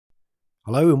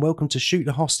Hello and welcome to Shoot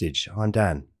the Hostage. I'm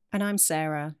Dan. And I'm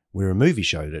Sarah. We're a movie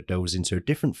show that delves into a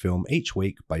different film each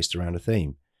week based around a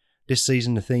theme. This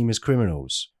season the theme is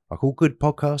criminals. Like all good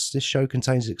podcasts, this show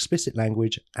contains explicit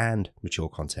language and mature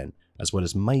content, as well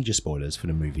as major spoilers for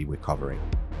the movie we're covering.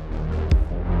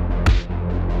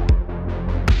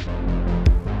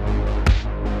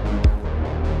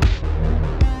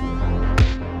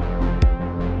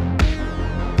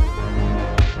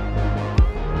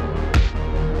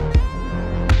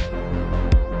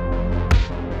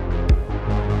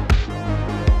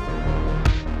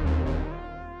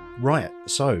 Right,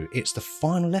 so it's the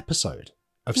final episode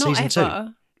of season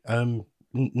 2.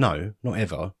 No, not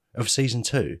ever. Of season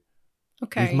 2.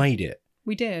 Okay. We've made it.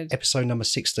 We did. Episode number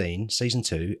 16, season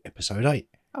 2, episode 8.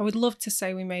 I would love to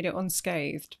say we made it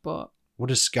unscathed, but... What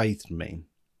does scathed mean?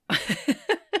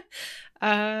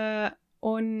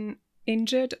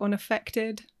 Uninjured,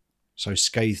 unaffected. So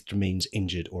scathed means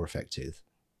injured or affected.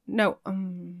 No.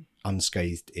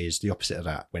 Unscathed is the opposite of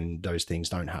that, when those things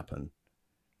don't happen.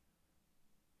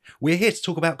 We're here to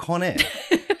talk about Con Air.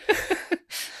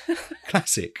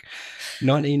 Classic.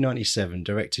 1997,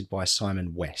 directed by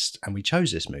Simon West. And we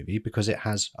chose this movie because it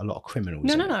has a lot of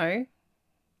criminals in it. No.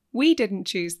 We didn't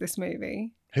choose this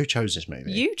movie. Who chose this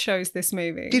movie? You chose this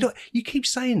movie. Did I? You keep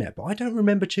saying that, but I don't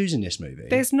remember choosing this movie.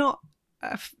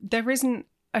 There isn't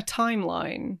a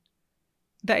timeline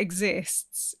that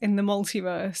exists in the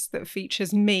multiverse that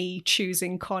features me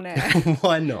choosing Con Air.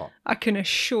 Why not? I can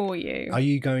assure you. Are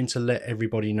you going to let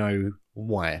everybody know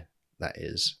why that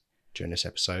is during this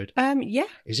episode? Yeah.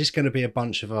 Is this going to be a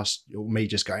bunch of us, or me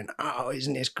just going, oh,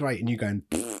 isn't this great? And you going,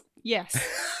 pfft. Yes.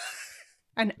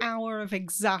 An hour of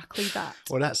exactly that.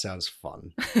 Well, that sounds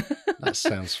fun. That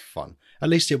sounds fun. At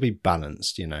least it'll be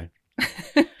balanced, you know.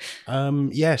 So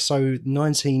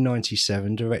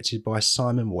 1997, directed by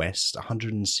Simon West,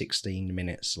 116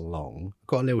 minutes long.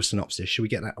 Got a little synopsis. Should we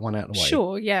get that one out of the way?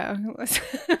 Sure, yeah.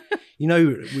 You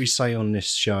know, we say on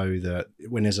this show that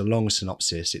when there's a long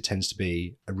synopsis, it tends to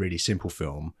be a really simple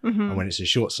film. Mm-hmm. And when it's a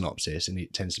short synopsis, and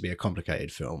it tends to be a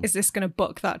complicated film. Is this going to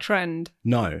buck that trend?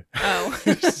 No. Oh,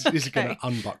 This is going to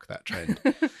unbuck that trend.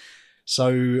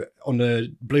 So on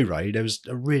the Blu-ray, there was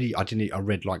a really, I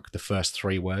read like the first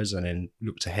 3 words and then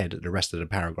looked ahead at the rest of the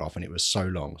paragraph, and it was so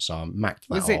long. So I macked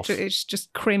that off. It's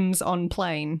just crims on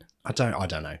plain? I don't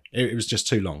know. It was just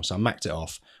too long. So I macked it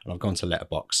off, and I've gone to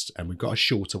Letterboxd, and we've got a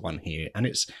shorter one here. And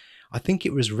I think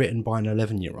it was written by an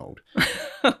 11-year-old.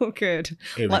 Oh, good.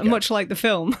 Much like the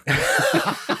film.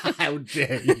 How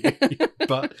dare you?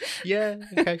 But yeah,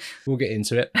 okay. We'll get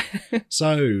into it.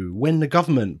 So, when the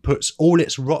government puts all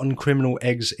its rotten criminal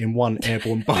eggs in one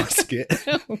airborne basket,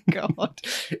 Oh, God.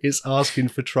 it's asking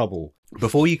for trouble.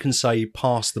 Before you can say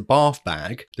pass the bath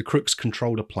bag, the crooks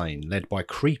control a plane led by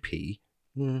creepy,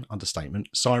 understatement,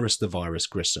 Cyrus the Virus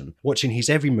Grissom. Watching his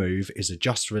every move is a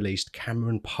just-released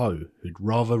Cameron Poe, who'd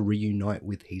rather reunite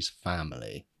with his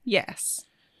family. Yes.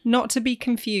 Not to be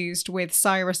confused with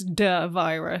Cyrus the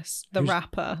Virus, the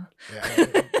rapper.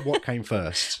 What came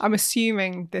first? I'm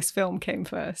assuming this film came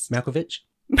first. Malkovich?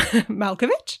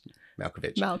 Malkovich?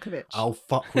 Malkovich. Oh,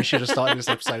 fuck. We should have started this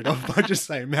episode off by just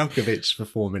saying Malkovich for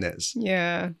 4 minutes.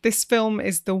 Yeah. This film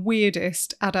is the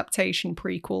weirdest adaptation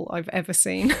prequel I've ever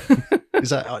seen.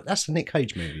 That's a Nick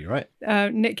Cage movie, right?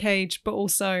 Nick Cage, but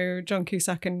also John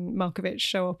Cusack and Malkovich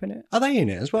show up in it. Are they in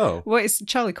it as well? Well, it's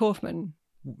Charlie Kaufman.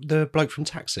 The bloke from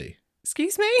Taxi.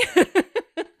 Excuse me?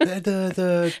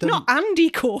 The Not Andy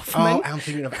Kaufman. Oh, I'm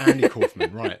thinking of Andy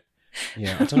Kaufman, right.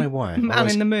 Yeah, I don't know why. Man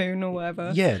in the Moon or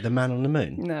whatever. Yeah, the Man on the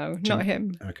Moon. No, not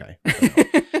him. Okay.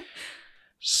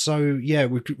 So, yeah,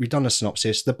 we've done a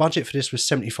synopsis. The budget for this was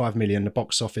 75 million. The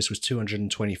box office was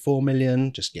 224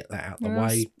 million. Just get that out the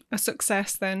way. A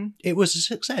success then. It was a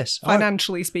success.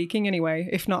 Financially speaking, anyway,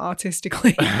 if not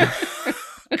artistically.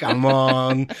 Come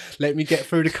on. Let me get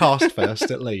through the cast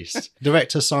first, at least.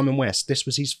 Director Simon West. This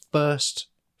was his first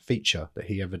feature that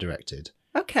he ever directed.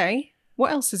 Okay.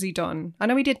 What else has he done? I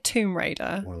know he did Tomb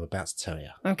Raider. Well, I'm about to tell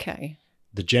you. Okay.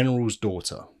 The General's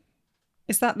Daughter.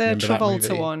 Is that the Remember Travolta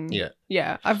that one? Yeah.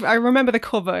 Yeah. I remember the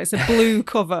cover. It's a blue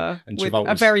cover with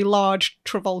a very large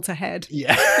Travolta head.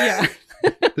 Yeah.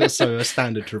 Yeah. So a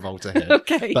standard Travolta head.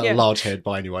 Okay. But a large head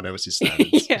by anyone else's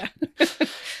standards. Yeah.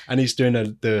 And he's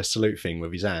doing the salute thing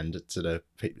with his hand to the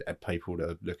people that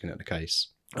are looking at the case.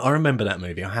 I remember that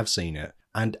movie. I have seen it.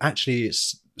 And actually,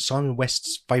 it's Simon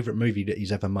West's favourite movie that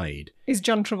he's ever made. Is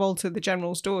John Travolta the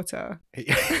General's daughter?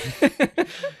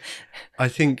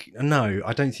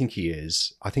 I don't think he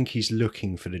is. I think he's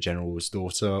looking for the general's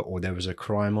daughter, or there was a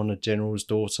crime on the general's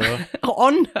daughter.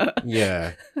 On her?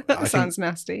 Yeah. That sounds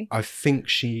nasty. I think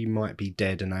she might be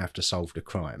dead and they have to solve the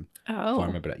crime. Oh. If I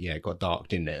remember that. Yeah, it got dark,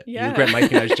 didn't it? Yeah. You regret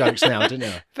making those jokes now,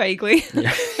 didn't you? Vaguely.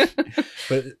 Yeah.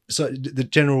 But so the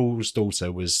general's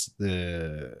daughter was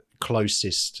the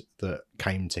closest that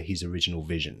came to his original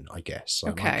vision, I guess. So,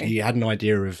 Okay. like, he had an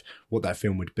idea of what that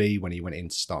film would be when he went in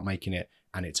to start making it,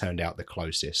 and it turned out the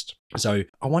closest. So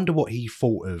I wonder what he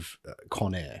thought of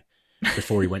Con Air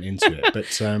before he went into it.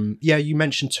 But yeah, you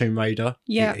mentioned Tomb Raider.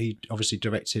 Yeah. He obviously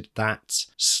directed that.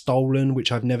 Stolen,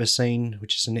 which I've never seen,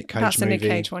 which is a Nick Cage movie. That's a Nick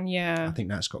Cage one, yeah. I think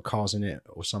that's got cars in it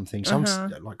or something. Some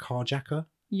like Carjacker.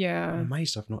 Yeah. I'm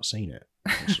amazed I've not seen it,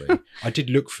 actually. I did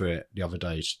look for it the other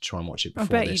day to try and watch it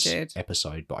before this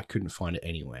episode, but I couldn't find it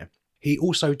anywhere. He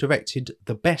also directed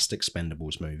the best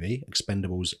Expendables movie,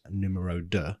 Expendables Numero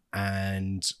 2,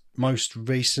 and most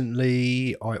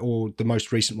recently, the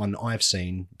most recent one that I've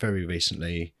seen, very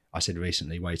recently, I said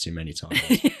recently way too many times.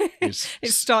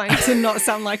 It's starting to not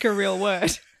sound like a real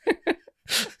word.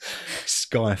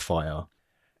 Skyfire.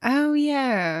 Oh,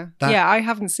 yeah. Yeah, I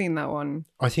haven't seen that one.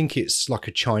 I think it's like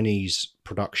a Chinese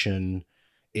production.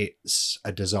 It's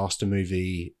a disaster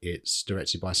movie. It's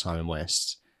directed by Simon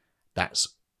West. That's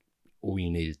all you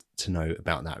need to know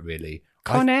about that, really.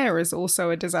 Con Air is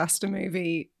also a disaster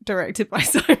movie directed by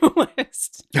Simon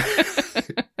West.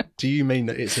 Do you mean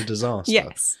that it's a disaster?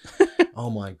 Yes. Oh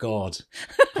my God.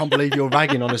 Can't believe you're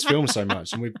ragging on this film so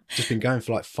much, and we've just been going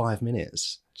for like 5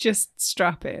 minutes. Just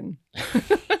strap in.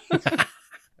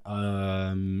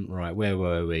 Right, where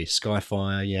were we?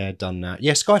 Skyfire, yeah, done that.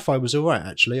 Yeah, Skyfire was all right,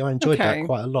 actually. I enjoyed that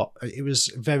quite a lot. It was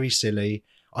very silly.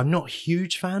 I'm not a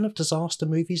huge fan of disaster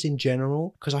movies in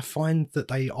general because I find that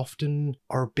they often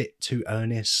are a bit too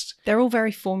earnest. They're all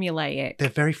very formulaic. They're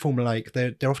very formulaic.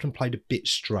 They're often played a bit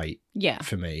straight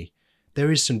for me.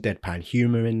 There is some deadpan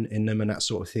humour in them and that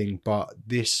sort of thing, but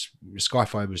this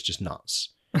Skyfire was just nuts.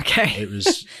 Okay.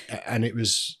 It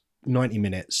was 90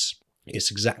 minutes.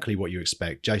 It's exactly what you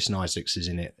expect. Jason Isaacs is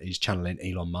in it. He's channeling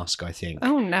Elon Musk, I think.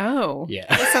 Oh, no. Yeah.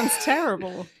 That sounds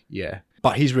terrible. Yeah.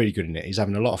 But he's really good in it. He's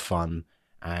having a lot of fun.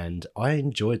 And I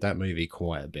enjoyed that movie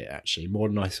quite a bit, actually, more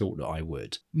than I thought that I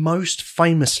would. Most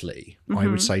famously, I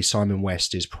would say Simon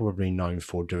West is probably known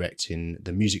for directing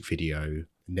the music video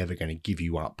Never Gonna Give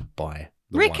You Up by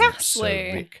Rick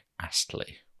Astley. Rick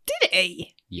Astley. Did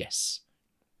he? Yes.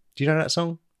 Do you know that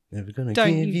song? Never gonna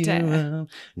Don't give you you dare. up,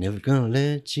 never gonna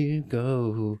let you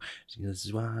go. This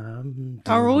is why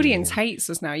Our audience hates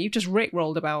us now. You've just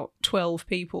rickrolled about 12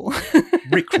 people.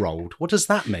 Rickrolled? What does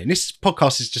that mean? This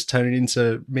podcast is just turning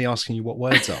into me asking you what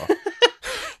words are.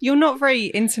 You're not very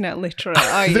internet literate,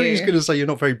 are I you? thought you was going to say you're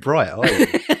not very bright, are you?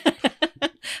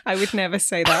 I would never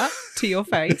say that to your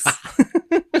face.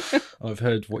 I've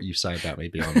heard what you say about me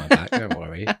behind my back. Don't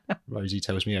worry. Rosie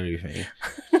tells me everything.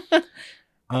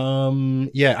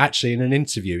 Yeah, actually, in an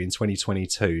interview in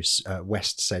 2022,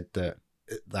 West said that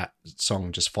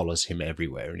song just follows him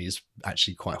everywhere, and he's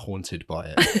actually quite haunted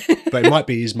by it. But it might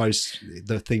be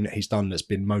the thing that he's done that's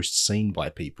been most seen by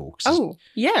people. Oh,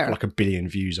 yeah. Like 1 billion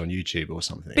views on YouTube or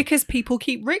something. Because people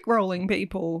keep rickrolling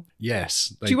people.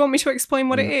 Yes. Do you want me to explain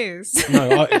what it is?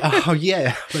 No. Oh,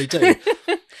 yeah, they do.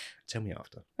 Tell me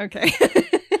after. Okay.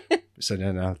 So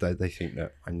now they think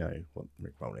that I know what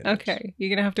rickrolling is. Okay, you're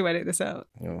going to have to edit this out.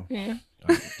 Oh. Yeah.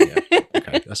 Yeah.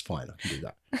 Okay, that's fine. I can do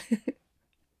that.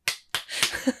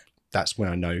 That's when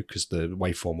I know, because the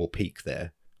waveform will peak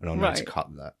there, and I'll need to cut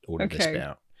all of this bit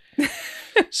out.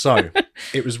 So,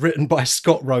 it was written by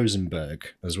Scott Rosenberg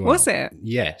as well. Was it?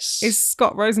 Yes. Is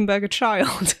Scott Rosenberg a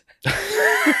child?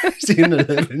 Is he an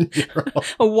 11-year-old?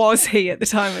 Or was he at the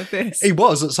time of this? He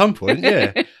was at some point,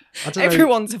 yeah. I don't know.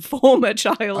 Everyone's a former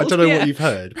child. I don't know what you've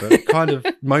heard, but kind of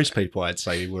most people, I'd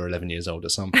say, were 11 years old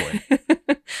at some point.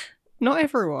 Not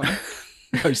everyone.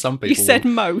 No, some people. You said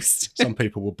most. Some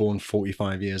people were born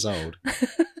 45 years old,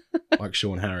 like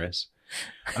Sean Harris.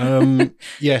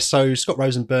 Yeah, so Scott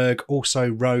Rosenberg also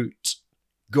wrote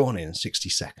Gone in 60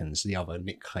 Seconds, the other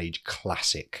Nick Cage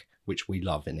classic, which we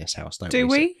love in this house, don't we? Do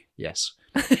we? Yes.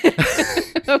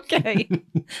 Okay.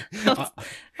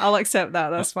 I'll accept that.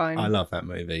 That's fine. I love that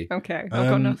movie. Okay, I've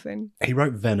got nothing. He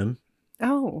wrote Venom.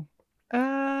 Oh.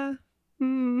 Have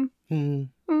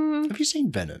you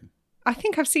seen Venom? I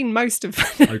think I've seen most of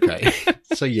Venom. Okay.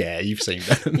 So yeah, you've seen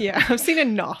Venom. Yeah, I've seen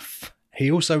enough. He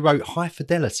also wrote High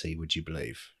Fidelity, would you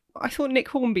believe? I thought Nick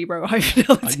Hornby wrote High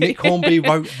Fidelity. Nick Hornby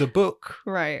wrote the book.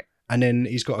 Right. And then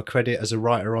he's got a credit as a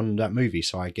writer on that movie,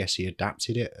 so I guess he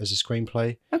adapted it as a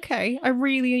screenplay. Okay, I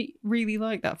really, really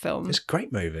like that film. It's a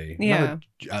great movie. Yeah.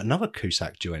 Another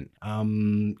Cusack joint.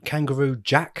 Kangaroo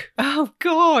Jack. Oh,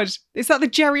 God. Is that the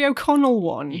Jerry O'Connell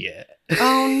one? Yeah.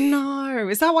 Oh, no.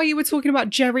 Is that why you were talking about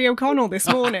Jerry O'Connell this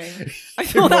morning? I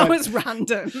thought that was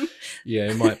random.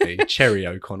 Yeah, it might be. Cherry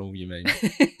O'Connell, you mean.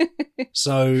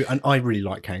 So, and I really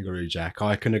like Kangaroo Jack.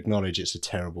 I can acknowledge it's a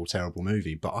terrible, terrible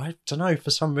movie, but I don't know,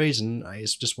 for some reason,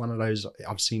 it's just one of those,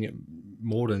 I've seen it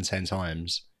more than 10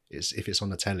 times. If it's on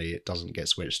the telly, it doesn't get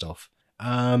switched off.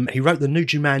 He wrote the new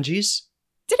Jumanjis.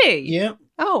 Did he? Yeah.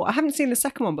 Oh, I haven't seen the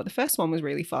second one, but the first one was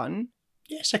really fun.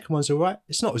 Yeah, second one's all right.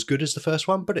 It's not as good as the first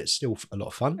one, but it's still a lot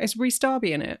of fun. Is Rhys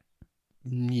Darby in it?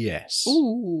 Yes.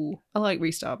 Ooh, I like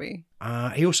Rhys Darby.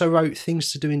 He also wrote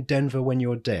Things to Do in Denver When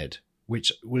You're Dead,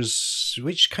 which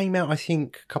came out, I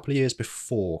think, a couple of years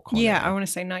before Con Air. Yeah, I want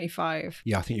to say 95.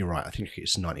 Yeah, I think you're right. I think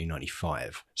it's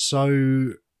 1995.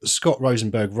 So Scott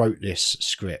Rosenberg wrote this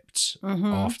script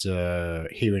after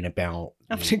hearing about...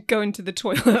 After going to the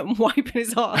toilet and wiping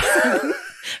his arse and then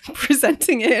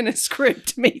presenting it in a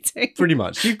script meeting. Pretty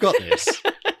much. You've got this.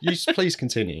 Please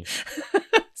continue.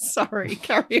 Sorry,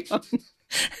 carry on.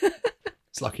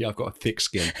 It's lucky I've got a thick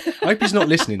skin. I hope he's not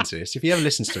listening to this. If he ever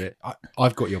listens to it,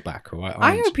 I've got your back, all right?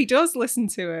 I hope he does listen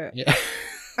to it. Yeah.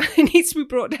 He needs to be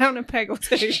brought down a peg or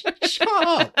two. Shut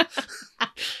up.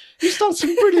 He's done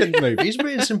some brilliant movies. He's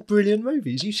written some brilliant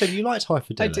movies. You said you liked High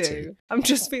Fidelity. I do. I'm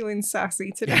just feeling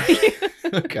sassy today.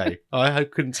 Okay. I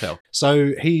couldn't tell.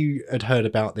 So he had heard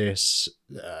about this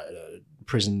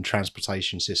prison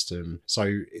transportation system.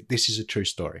 So this is a true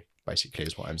story, basically,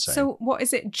 is what I'm saying. So what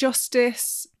is it?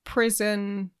 Justice,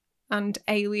 prison, and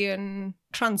alien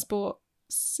transport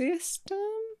system?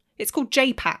 It's called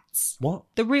JPATS. What?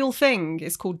 The real thing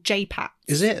is called JPATS.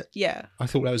 Is it? Yeah. I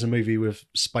thought that was a movie with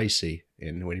Spacey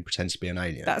in when he pretends to be an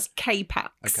alien. That's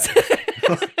KPATS.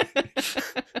 Okay.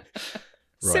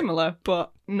 Right. Similar,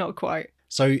 but not quite.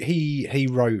 So he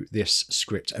wrote this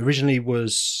script. Originally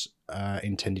was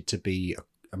intended to be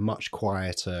a much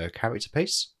quieter character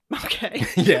piece. Okay.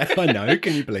 Yeah, I know.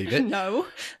 Can you believe it? No.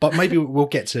 But maybe we'll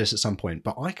get to this at some point.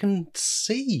 But I can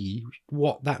see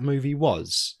what that movie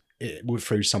was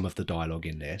through some of the dialogue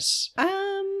in this.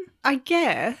 I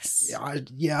guess.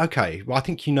 Yeah, okay. Well, I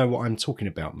think you know what I'm talking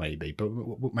about, maybe, but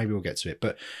maybe we'll get to it.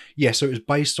 But yeah, so it was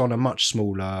based on a much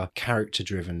smaller,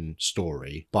 character-driven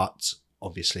story, but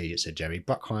obviously it's a Jerry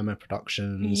Bruckheimer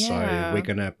production, so we're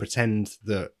going to pretend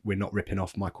that we're not ripping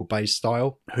off Michael Bay's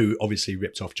style, who obviously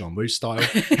ripped off John Woo's style.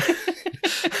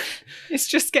 It's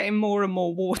just getting more and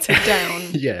more watered down.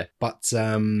 Yeah, but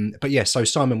yeah, so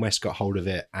Simon West got hold of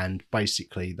it, and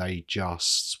basically they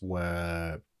just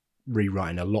were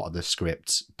rewriting a lot of the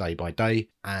script day by day,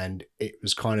 and it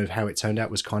was kind of how it turned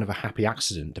out was kind of a happy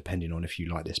accident, depending on if you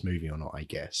like this movie or not, I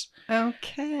guess.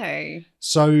 Okay.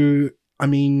 So I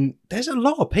mean, there's a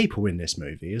lot of people in this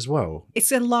movie as well.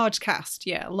 It's a large cast,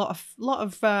 yeah. A lot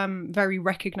of very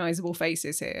recognisable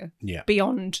faces here. Yeah.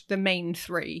 Beyond the main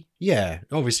three. Yeah,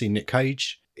 obviously Nick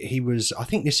Cage. He was, I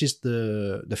think this is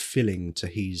the filling to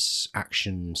his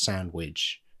action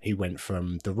sandwich. He went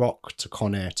from The Rock to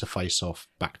Con Air to Face Off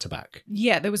back to back.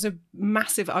 Yeah, there was a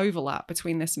massive overlap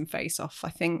between this and Face Off.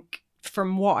 I think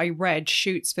from what I read,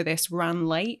 shoots for this ran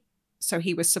late. So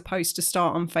he was supposed to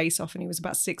start on Face Off and he was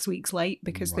about 6 weeks late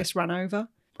because this ran over.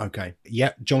 Okay.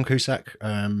 Yeah, John Cusack.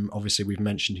 Obviously, we've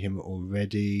mentioned him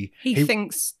already. He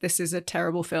thinks this is a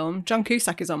terrible film. John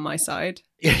Cusack is on my side.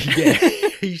 Yeah,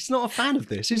 he's not a fan of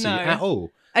this, is he, at all?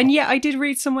 And yet I did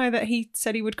read somewhere that he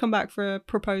said he would come back for a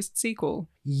proposed sequel.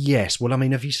 Yes. Well, I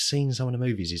mean, have you seen some of the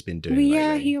movies he's been doing lately?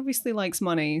 Yeah, he obviously likes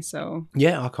money, so...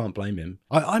 Yeah, I can't blame him.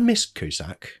 I miss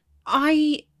Cusack.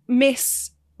 I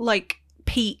miss,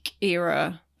 peak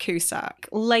era Cusack,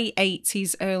 late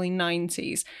 80s, early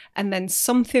 90s, and then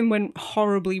something went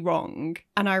horribly wrong.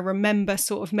 And I remember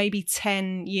sort of maybe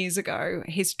 10 years ago,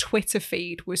 his Twitter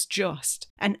feed was just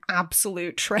an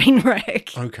absolute train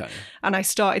wreck. Okay. And I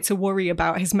started to worry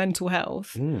about his mental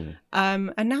health. Mm.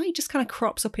 And now he just kind of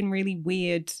crops up in really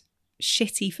weird,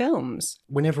 shitty films.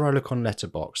 Whenever I look on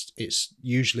Letterboxd, it's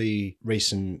usually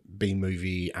recent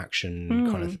B-movie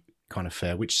action kind of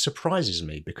fare, which surprises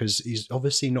me because he's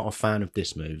obviously not a fan of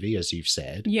this movie, as you've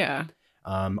said. Yeah.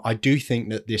 I do think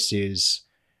that this is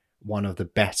one of the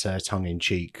better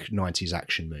tongue-in-cheek 90s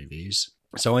action movies.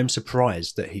 So I'm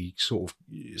surprised that he sort of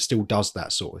still does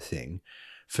that sort of thing.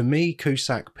 For me,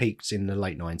 Cusack peaked in the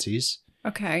late 90s.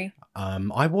 Okay.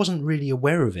 I wasn't really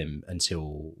aware of him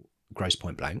until Grosse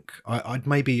Point Blank. I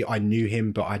knew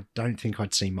him, but I don't think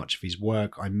I'd seen much of his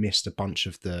work. I missed a bunch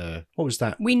of what was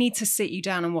that? We need to sit you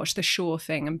down and watch The Shore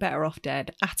Thing and Better Off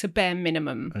Dead at a bare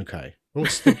minimum. Okay.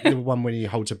 What's the one when he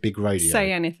holds a big radio?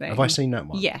 Say Anything. Have I seen that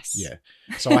one? Yes. Yeah.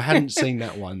 So I hadn't seen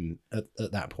that one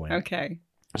at that point. Okay.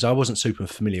 So I wasn't super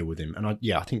familiar with him. And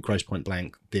I think Grosse Point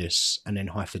Blank, this, and then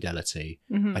High Fidelity.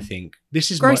 Mm-hmm. I think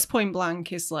this is Grosse Point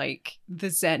Blank is like the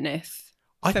zenith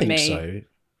I for think me. so.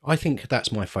 I think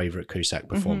that's my favourite Cusack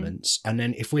performance. And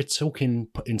then if we're talking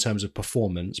in terms of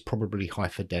performance, probably High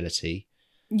Fidelity.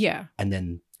 Yeah. And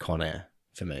then Con Air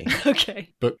for me.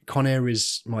 Okay. But Con Air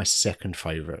is my second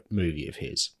favourite movie of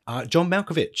his. John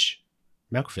Malkovich.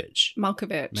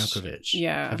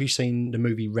 Yeah. Have you seen the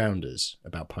movie Rounders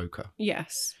about poker?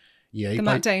 Yes. Yeah. The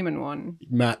Matt Damon one.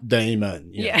 Matt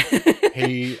Damon. Yeah.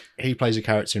 he plays a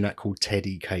character in that called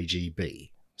Teddy KGB.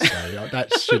 So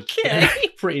that should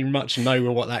pretty much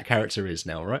know what that character is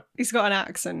now, right? He's got an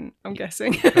accent, I'm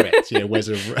guessing. Correct. Yeah, wears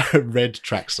a red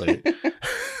tracksuit.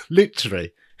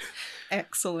 Literally.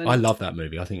 Excellent. I love that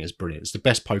movie. I think it's brilliant. It's the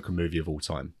best poker movie of all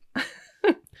time.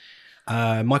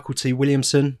 Michael T.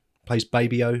 Williamson plays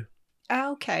Baby-O.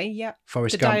 Okay, yeah.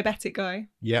 Forrest the Gump. diabetic guy.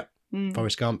 Yep.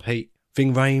 Forrest Gump, Pete.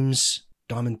 Ving Rhames,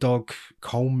 Diamond Dog,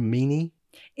 Colm Meaney.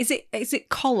 Is it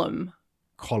Column?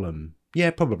 Column.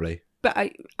 Yeah, probably. But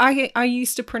I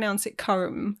used to pronounce it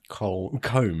Comb. Comb.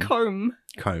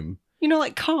 Comb. You know,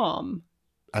 like calm.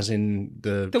 As in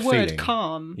the word feeling.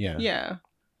 calm. Yeah.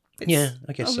 Yeah.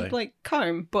 I guess so. Like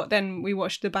comb, but then we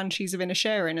watched The Banshees of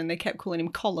Inisherin and they kept calling him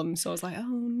Column, so I was like, oh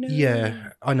no.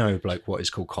 Yeah, I know bloke what is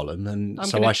called Colin, and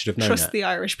so I should have known trust that. the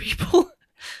Irish people.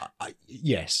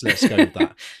 Yes, let's go with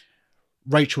that.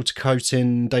 Rachel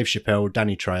Ticotin, Dave Chappelle,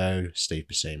 Danny Trejo, Steve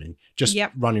Buscemi. Just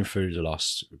running through the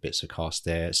last bits of cast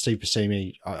there. Steve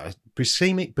Buscemi,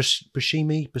 Buscemi.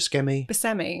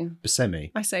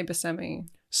 I say Buscemi.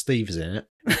 Steve's in it.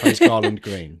 He plays Garland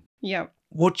Green. Yeah.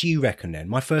 What do you reckon then?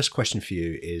 My first question for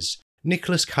you is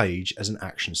Nicolas Cage as an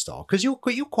action star, because you're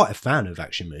quite a fan of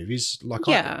action movies. Like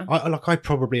I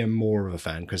probably am more of a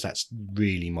fan because that's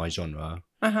really my genre.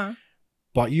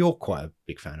 But you're quite a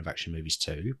big fan of action movies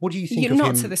too. What do you think of him?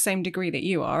 Not to the same degree that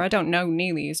you are. I don't know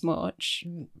nearly as much,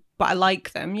 but I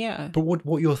like them, yeah. But what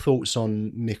are your thoughts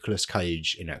on Nicolas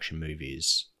Cage in action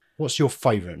movies? What's your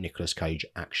favourite Nicolas Cage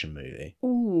action movie?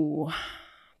 Ooh,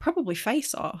 probably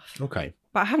Face Off. Okay.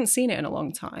 But I haven't seen it in a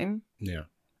long time. Yeah.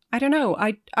 I don't know.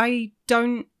 I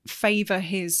don't favour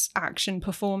his action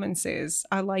performances.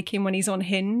 I like him when he's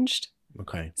unhinged.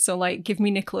 Okay. So like give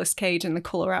me Nicolas Cage in The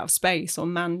Colour Out of Space or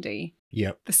Mandy.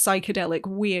 Yep. The psychedelic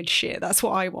weird shit. That's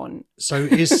what I want. So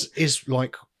is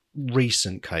like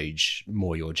recent Cage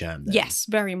more your jam then? Yes,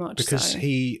 very much because so.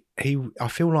 he I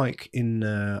feel like in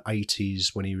the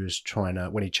 80s when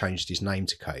he changed his name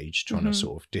to Cage, trying to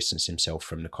sort of distance himself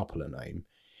from the Coppola name,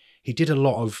 he did a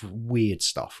lot of weird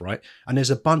stuff, right? And there's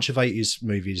a bunch of 80s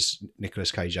movies,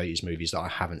 Nicolas Cage 80s movies that I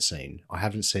haven't seen.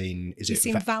 You've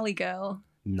seen Valley Girl?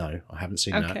 No, I haven't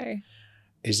seen that. Okay.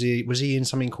 Was he in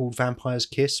something called Vampire's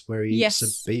Kiss where he eats a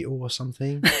beetle or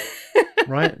something?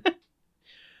 Right?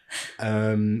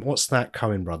 What's that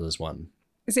Coen Brothers one?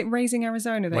 Is it Raising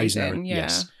Arizona that he's in? Yeah.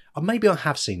 Yes. Maybe I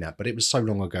have seen that, but it was so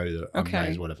long ago that I may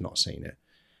as well have not seen it.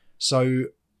 So,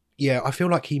 yeah, I feel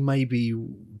like he maybe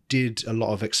did a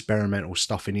lot of experimental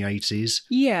stuff in the 80s.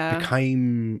 Yeah.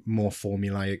 Became more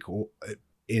formulaic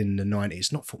in the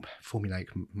 90s. Not formulaic,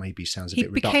 maybe sounds a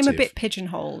bit reductive. He became a bit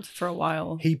pigeonholed for a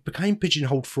while. He became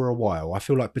pigeonholed for a while. I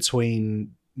feel like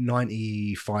between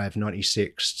 95,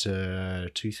 96 to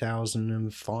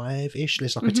 2005-ish,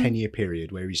 there's like a 10-year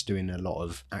period where he's doing a lot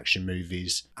of action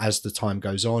movies. As the time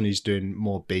goes on, he's doing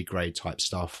more B-grade type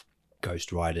stuff.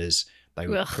 Ghost Riders, they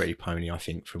were pretty pony, I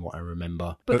think, from what I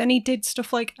remember. But then he did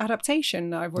stuff like Adaptation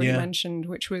that I've already mentioned,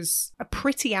 which was a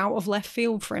pretty out of left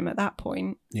field for him at that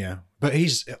point. Yeah, but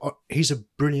he's a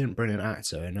brilliant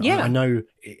actor, and I know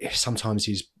sometimes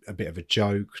he's a bit of a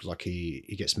joke, like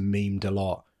he gets memed a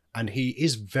lot, and he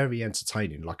is very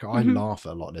entertaining. Like I laugh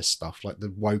at a lot of this stuff, like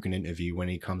the Wogan interview when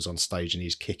he comes on stage and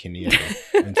he's kicking the air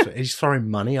and he's throwing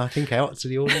money, I think, out to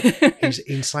the audience. He's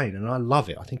insane, and I love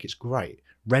it. I think it's great.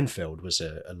 Renfield was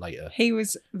a later. He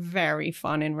was very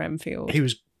fun in Renfield. He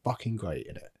was fucking great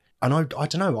in it. And I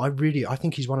don't know, I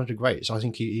think he's one of the greats. I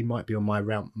think he might be on my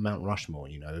Mount Rushmore,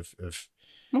 you know, of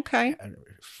okay.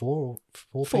 Four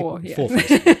people? Yeah. 4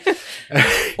 people.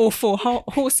 Or 4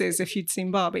 horses if you'd seen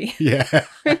Barbie. Yeah.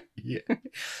 Yeah.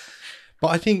 But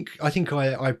I think I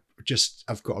just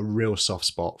have got a real soft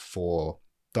spot for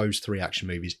those 3 action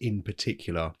movies in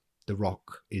particular. The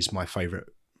Rock is my favourite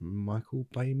Michael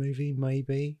Bay movie,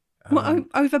 maybe.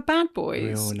 Over Bad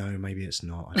Boys? Oh no, maybe it's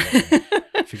not. I don't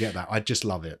know. Forget that. I just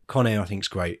love it. Con Air, I think, is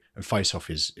great, and Face Off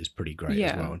is pretty great as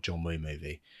Yeah. well. John Woo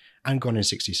movie, and Gone in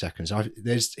 60 Seconds.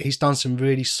 He's done some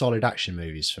really solid action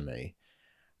movies for me,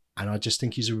 and I just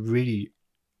think he's a really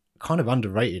kind of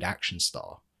underrated action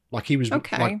star. Like he was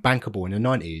Okay. like bankable in the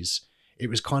 90s. It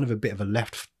was kind of a bit of a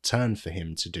left turn for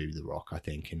him to do The Rock, I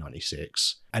think, in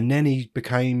 96. And then he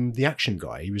became the action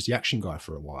guy. He was the action guy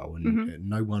for a while, and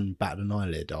no one batted an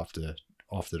eyelid after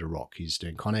The Rock. He's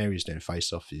doing Con Air, he's doing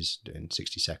Face Off, he's doing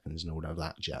 60 Seconds and all of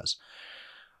that jazz.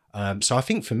 So I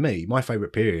think for me, my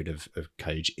favourite period of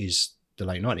Cage is the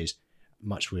late 90s,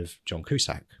 much with John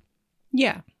Cusack.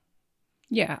 Yeah.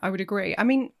 Yeah, I would agree. I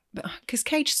mean, because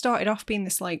Cage started off being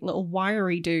this like little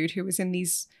wiry dude who was in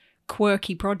these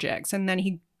quirky projects, and then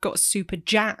he got super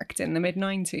jacked in the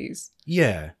mid-90s.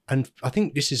 Yeah, and I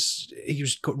think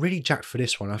got really jacked for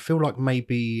this one. I feel like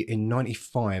maybe in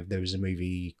 95 there was a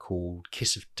movie called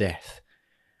Kiss of Death,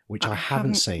 which I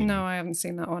haven't seen. No, I haven't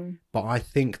seen that one. But I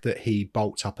think that he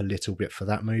bulked up a little bit for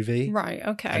that movie. Right,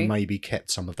 okay. And maybe kept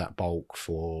some of that bulk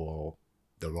for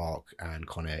The Rock and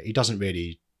Con Air. He doesn't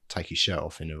really take his shirt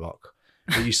off in The Rock.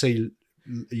 But you see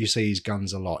his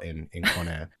guns a lot in Con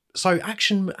Air. So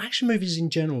action movies in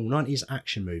general, 90s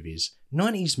action movies.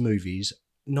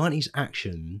 90s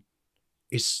action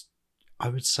is, I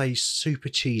would say, super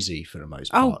cheesy for the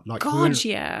most part. Oh, God,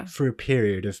 yeah. For a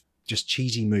period of just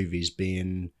cheesy movies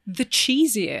being... the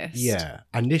cheesiest. Yeah,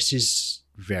 and this is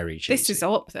very cheesy. This is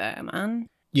up there, man.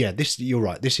 Yeah, you're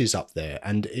right. This is up there.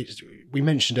 And we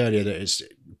mentioned earlier that it's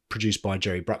produced by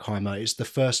Jerry Bruckheimer. It's the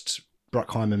first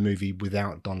Bruckheimer movie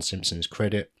without Don Simpson's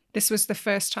credit. This was the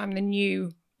first time the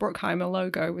new Bruckheimer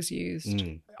logo was used.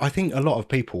 I think a lot of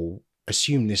people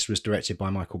assume this was directed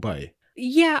by Michael Bay.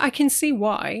 Yeah, I can see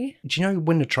why. Do you know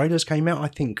when the trailers came out? I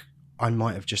think I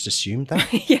might have just assumed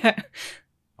that. Yeah.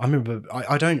 I remember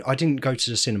I didn't go to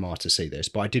the cinema to see this,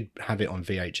 but I did have it on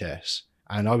VHS.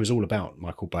 And I was all about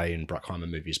Michael Bay and Bruckheimer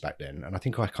movies back then. And I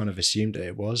think I kind of assumed that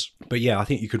it was. But yeah, I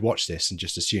think you could watch this and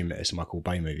just assume that it's a Michael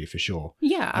Bay movie for sure.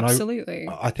 Yeah, and absolutely.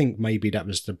 I think maybe that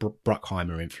was the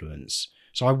Bruckheimer influence.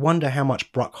 So I wonder how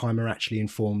much Bruckheimer actually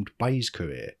informed Bay's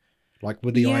career. Like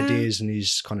with the ideas and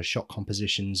his kind of shot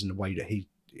compositions and the way that he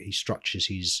structures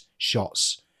his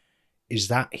shots. Is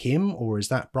that him or is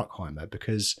that Bruckheimer?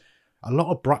 Because a lot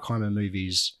of Bruckheimer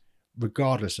movies,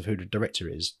 regardless of who the director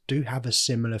is, do have a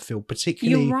similar feel,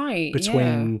 particularly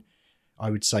between,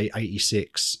 I would say,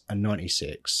 86 and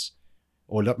 96.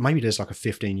 Or maybe there's like a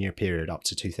 15-year period up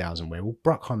to 2000 where all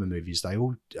Bruckheimer movies,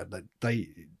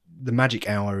 the magic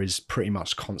hour is pretty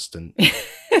much constant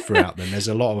throughout them. There's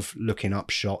a lot of looking up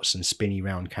shots and spinny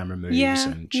round camera moves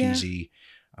and cheesy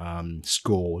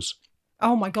scores.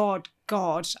 Oh my God,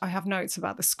 I have notes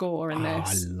about the score in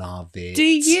this. I love it. Do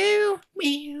you?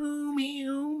 Meow,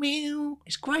 meow, meow.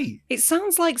 It's great. It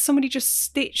sounds like somebody just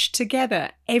stitched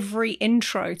together every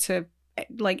intro to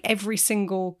like every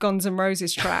single Guns N'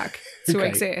 Roses track to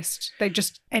exist. They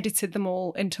just edited them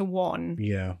all into one.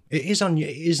 Yeah, it is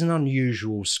an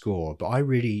unusual score, but I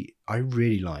really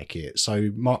like it.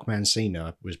 So Mark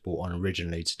Mancina was brought on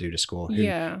originally to do the score.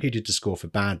 He did the score for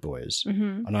Bad Boys,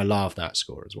 and I love that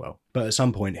score as well. But at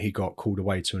some point, he got called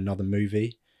away to another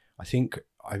movie. I think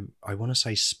I want to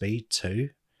say Speed 2.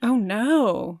 Oh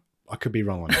no, I could be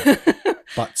wrong on that.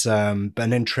 But and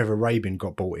then Trevor Rabin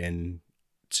got brought in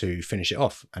to finish it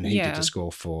off, and he did the score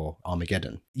for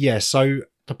Armageddon. Yeah, so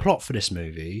the plot for this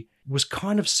movie was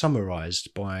kind of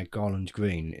summarised by Garland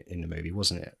Green in the movie,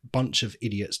 wasn't it? Bunch of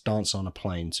idiots dance on a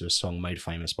plane to a song made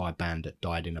famous by a band that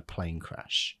died in a plane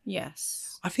crash.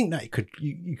 Yes. I think that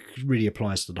you really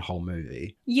applies to the whole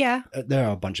movie. Yeah. There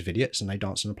are a bunch of idiots and they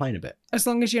dance on a plane a bit. As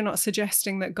long as you're not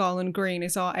suggesting that Garland Green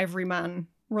is our everyman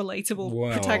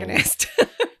relatable protagonist.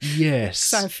 Yes.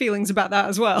 So I have feelings about that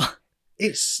as well.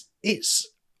 It's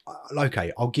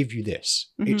okay, I'll give you this.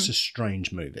 It's a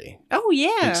strange movie. Oh,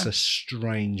 yeah. It's a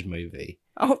strange movie.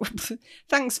 Oh,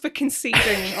 thanks for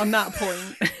conceding on that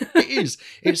point. It is.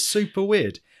 It's super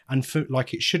weird. And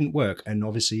it shouldn't work. And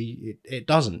obviously it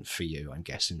doesn't for you, I'm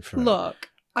guessing. Look,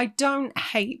 I don't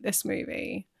hate this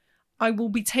movie. I will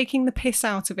be taking the piss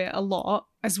out of it a lot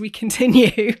as we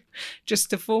continue, just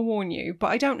to forewarn you. But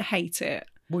I don't hate it.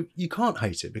 Well, you can't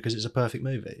hate it because it's a perfect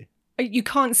movie. You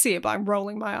can't see it, but I'm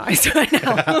rolling my eyes right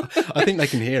now. I think they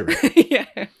can hear it.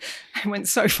 Yeah. I went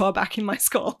so far back in my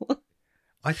skull.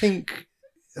 I think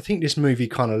this movie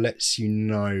kind of lets you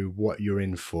know what you're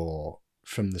in for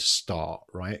from the start,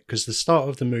 right? Because the start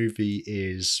of the movie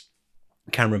is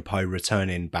Cameron Poe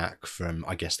returning back from,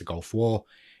 I guess, the Gulf War.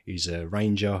 He's a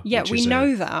ranger. Yeah, which we is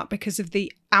know that because of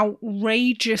the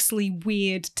outrageously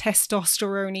weird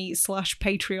testosterone /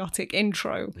 patriotic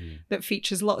intro that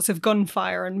features lots of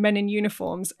gunfire and men in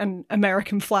uniforms and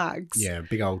American flags. Yeah,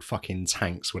 big old fucking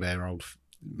tanks with their old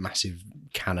massive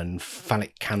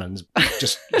phallic cannons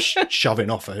just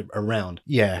shoving off around.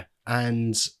 Yeah,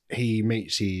 and he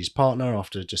meets his partner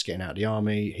after just getting out of the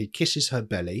army. He kisses her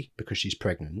belly because she's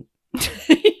pregnant.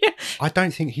 Yeah. I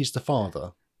don't think he's the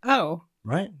father. Oh.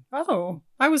 Right? Oh.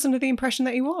 I was under the impression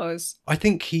that he was. I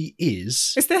think he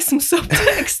is. Is there some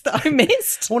subtext that I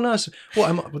missed? Well, no.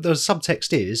 The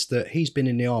subtext is that he's been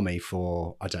in the army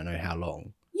for I don't know how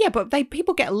long. Yeah, but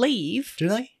people get leave. Do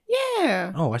they?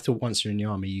 Yeah. Oh, I thought once you're in the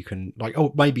army, you can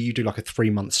maybe you do like a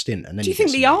 3-month stint and then. Do you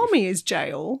think the army is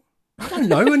jail? I don't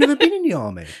know. I've never been in the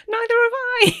army. Neither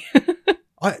have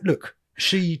I. Look.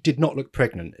 She did not look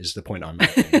pregnant. Is the point I'm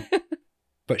making.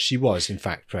 But she was, in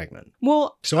fact, pregnant.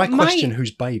 Well, so I question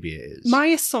whose baby it is. My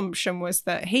assumption was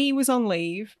that he was on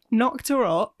leave, knocked her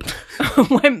up,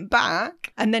 went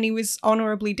back, and then he was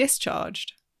honourably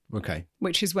discharged. Okay.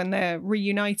 Which is when they're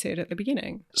reunited at the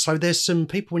beginning. So there's some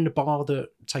people in the bar that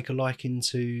take a liking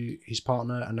to his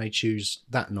partner, and they choose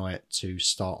that night to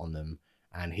start on them.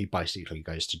 And he basically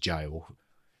goes to jail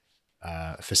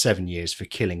for 7 years for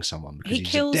killing someone because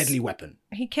he's a deadly weapon.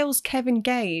 He kills Kevin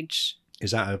Gage.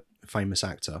 Is that a famous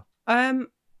actor?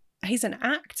 He's an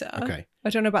actor. Okay. I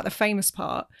don't know about the famous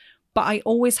part, but I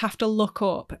always have to look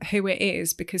up who it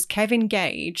is because Kevin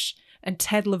Gage and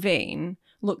Ted Levine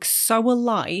look so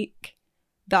alike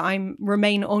that I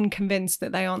remain unconvinced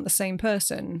that they aren't the same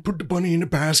person. Put the bunny in the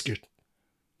basket.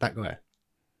 That guy.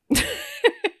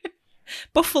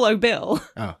 Buffalo Bill.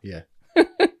 Oh, yeah.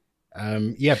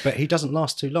 Yeah, but he doesn't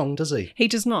last too long, does he? He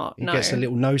does not, He gets a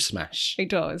little nose smash. He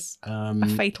does. A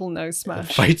fatal nose smash.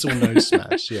 A fatal nose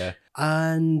smash, yeah.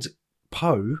 And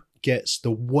Poe gets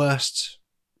the worst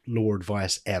law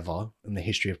advice ever in the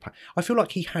history of... I feel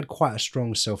like he had quite a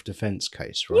strong self-defense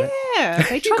case, right? Yeah,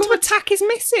 they tried to attack his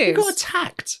missus. He got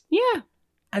attacked. Yeah.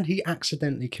 And he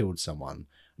accidentally killed someone.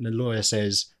 And the lawyer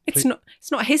says... It's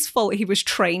not his fault he was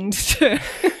trained to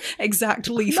exact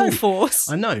lethal force.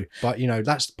 I know. But,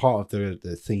 that's part of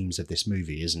the themes of this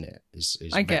movie, isn't it? Is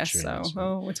I guess so.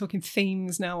 Oh, we're talking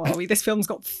themes now, are we? This film's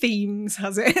got themes,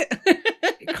 has it?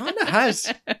 It kind of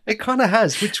has. It kind of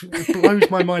has, which blows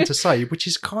my mind to say, which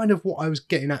is kind of what I was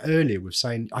getting at earlier with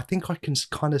saying, I think I can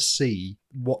kind of see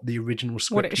what the original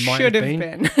script might have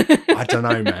been. I don't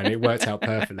know, man. It worked out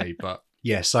perfectly. But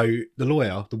yeah, so the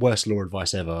lawyer, the worst law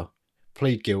advice ever,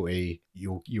 plead guilty.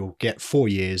 You'll get 4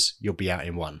 years. You'll be out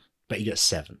in 1. But he gets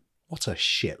 7. What a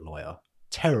shit lawyer.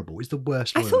 Terrible. He's the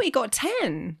worst lawyer. I thought he got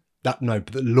 10. But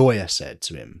the lawyer said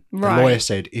to him. Right. The lawyer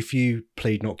said, if you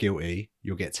plead not guilty,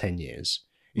 you'll get 10 years.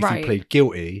 If you plead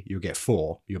guilty, you'll get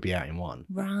 4. You'll be out in 1.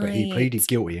 Right. But he pleaded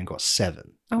guilty and got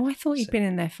 7. Oh, I thought he'd been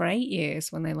in there for 8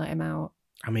 years when they let him out.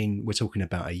 I mean, we're talking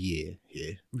about a year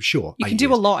here. Sure. You can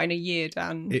do a lot in a year,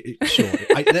 Dan. Sure.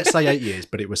 Let's say 8 years,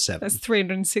 but it was 7. That's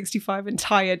 365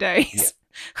 entire days.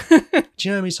 Yeah. Do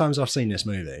you know how many times I've seen this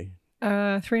movie?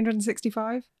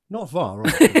 365? Not far,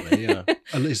 probably, yeah.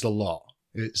 It's a lot.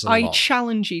 I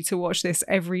challenge you to watch this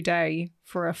every day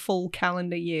for a full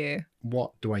calendar year.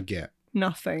 What do I get?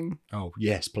 Nothing. Oh,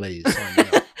 yes, please. Sign me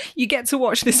up. You get to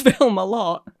watch this film a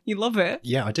lot. You love it.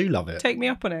 Yeah, I do love it. Take me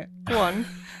up on it. Go on.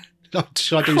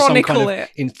 Should I do Chronicle some kind of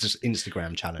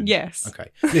Instagram challenge? Yes. Okay.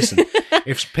 Listen,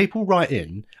 if people write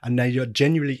in and they are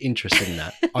genuinely interested in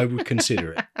that, I would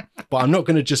consider it. But I'm not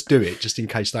going to just do it just in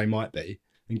case they might be.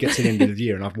 And get to the end of the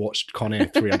year and I've watched Con Air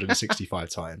 365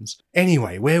 times.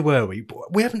 Anyway, where were we?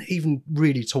 We haven't even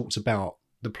really talked about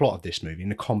the plot of this movie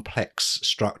and the complex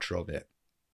structure of it.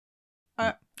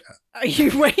 Are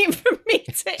you waiting for me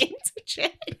to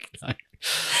interject?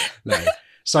 No.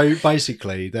 So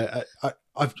basically,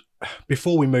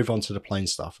 before we move on to the plain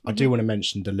stuff, I do want to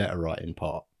mention the letter writing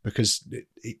part because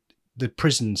the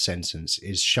prison sentence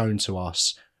is shown to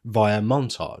us via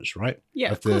montage, right?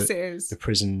 Yeah, of course it is. The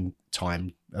prison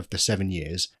time of the 7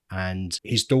 years, and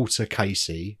his daughter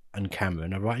Casey and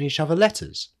Cameron are writing each other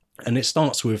letters. And it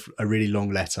starts with a really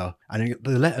long letter, and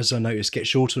the letters I noticed get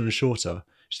shorter and shorter.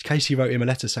 Casey wrote him a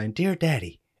letter saying, "Dear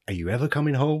Daddy, are you ever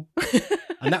coming home?"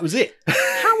 And that was it.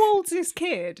 How old's this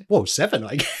kid? Well, 7,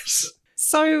 I guess.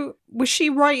 So was she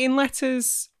writing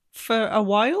letters for a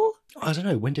while? I don't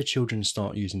know. When did children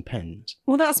start using pens?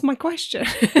 Well, that's my question.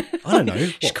 I don't know.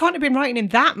 She can't have been writing him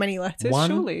that many letters, 1,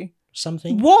 surely.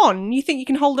 Something? 1? You think you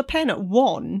can hold a pen at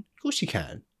 1? Of course you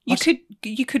can.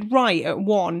 You could write at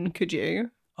 1, could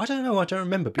you? I don't know. I don't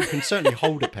remember, but you can certainly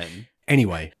hold a pen.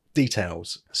 Anyway,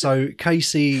 details. So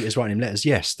Casey is writing him letters.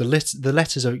 Yes, the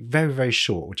letters are very, very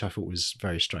short, which I thought was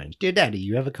very strange. Dear Daddy,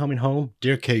 you ever coming home?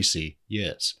 Dear Casey,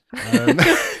 yes.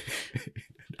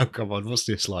 Oh, come on, what's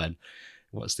this line?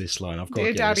 I've got Dear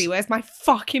to get Daddy, this. where's my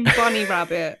fucking bunny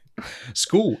rabbit?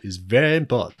 School is very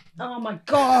important. Oh my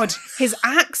God, his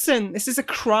accent. This is a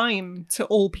crime to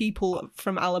all people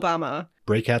from Alabama.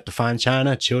 Break out the fine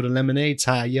china, chill the lemonade,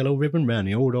 tie a yellow ribbon round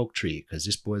the old oak tree, because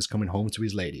this boy's coming home to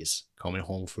his ladies. Coming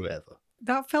home forever.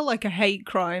 That felt like a hate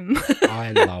crime.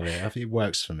 I love it. I think it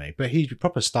works for me. But he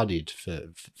proper studied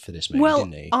for this movie,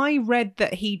 didn't he? I read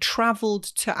that he travelled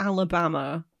to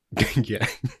Alabama. Yeah.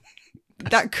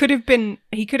 That could have been,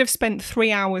 he could have spent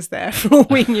 3 hours there for all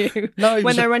we knew. No,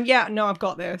 when they went, yeah, no, I've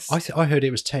got this. I heard it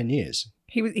was 10 years.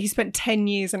 He spent 10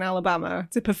 years in Alabama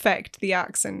to perfect the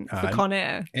accent for Con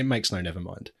Air. It makes no never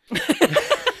mind.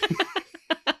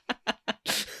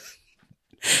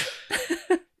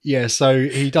 Yeah, so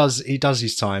he does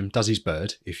his time, does his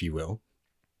bird, if you will.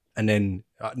 And then,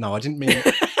 no, I didn't mean,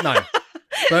 no.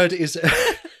 Bird is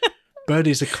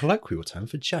a colloquial term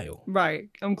for jail. Right.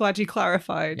 I'm glad you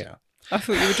clarified. Yeah. I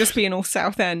thought you were just being all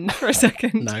South End for a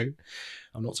second. No,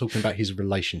 I'm not talking about his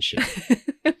relationship.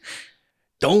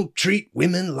 Don't treat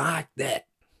women like that.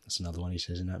 That's another one he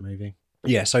says in that movie.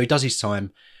 Yeah, so he does his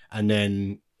time, and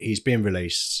then he's being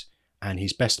released, and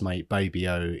his best mate, Baby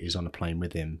O, is on a plane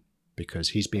with him because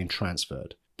he's being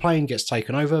transferred. Plane gets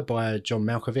taken over by John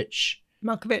Malkovich.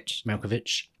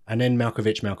 And then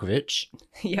Malkovich.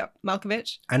 Yep,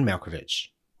 Malkovich. And Malkovich.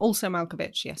 Also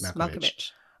Malkovich, yes.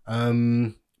 Malkovich.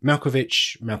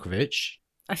 Malkovich.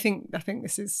 I think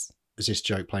this is... Is this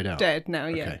joke played out? Dead now,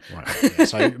 yeah. Okay, right. Yeah,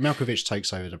 so Malkovich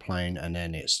takes over the plane, and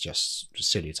then it's just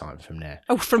silly time from there.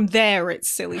 Oh, from there it's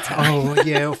silly time. Oh,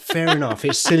 yeah, fair enough.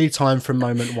 It's silly time from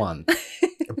moment one.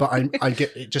 But I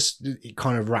get it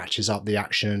kind of ratchets up the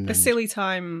action. The silly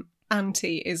time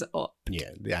ante is up.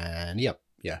 Yeah, and yeah.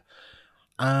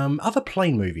 Other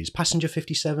plane movies. Passenger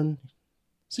 57.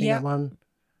 Seen that one?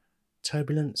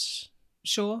 Turbulence.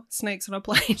 Sure. Snakes on a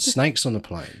plane. Snakes on a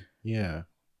plane. Yeah.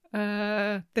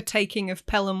 The Taking of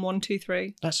Pelham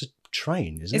 123. That's a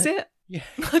train, isn't it? Is it? Yeah.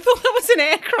 I thought that was an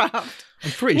aircraft.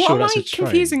 I'm pretty sure that's a What am I train.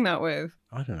 confusing that with?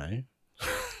 I don't know.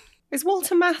 Is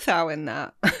Walter Matthau in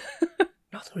that? I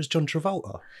thought it was John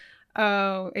Travolta.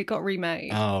 Oh, it got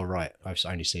remade. Oh, right. I've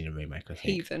only seen a remake, I think.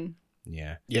 Heathen.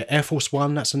 Yeah. Yeah, Air Force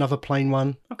One, that's another plane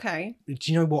one. Okay. Do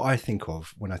you know what I think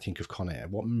of when I think of Con Air?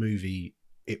 What movie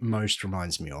it most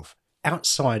reminds me of?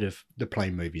 Outside of the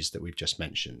plane movies that we've just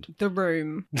mentioned. The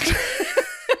Room.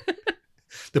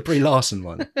 The Brie Larson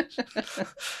one.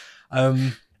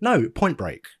 No, Point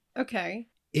Break. Okay.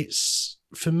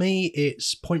 For me,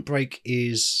 Point Break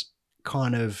is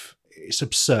kind of, it's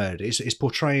absurd. It's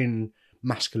portraying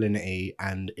masculinity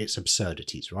and its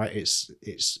absurdities, right?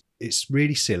 It's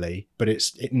really silly, but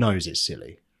it knows it's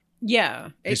silly. Yeah.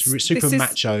 It's super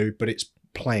macho, but it's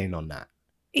playing on that.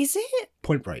 Is it?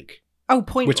 Point Break. Oh,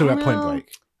 We're talking about Point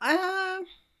Break.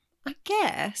 I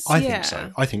guess. I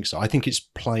think so. I think it's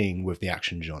playing with the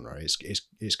action genre.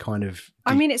 It's kind of.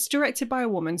 I mean, it's directed by a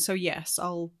woman, so yes,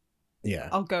 I'll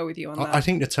go with you on that. I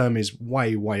think the term is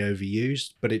way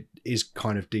overused, but it is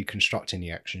kind of deconstructing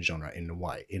the action genre in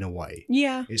a way.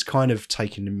 Yeah. It's kind of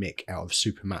taking the mick out of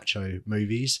super macho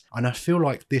movies, and I feel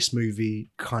like this movie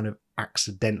kind of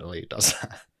accidentally does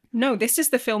that. No, this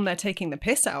is the film they're taking the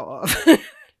piss out of.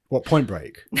 What, Point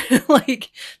Break?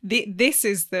 Like this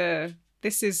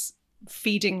is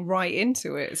feeding right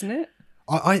into it, isn't it?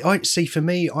 I see. For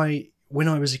me, when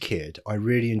I was a kid, I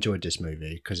really enjoyed this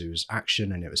movie because it was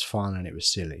action and it was fun and it was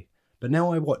silly. But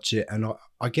now I watch it and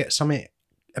I get something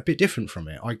a bit different from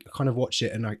it. I kind of watch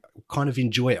it and I kind of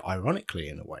enjoy it ironically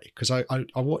in a way, because I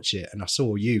watch it and I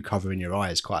saw you covering your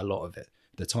eyes quite a lot of it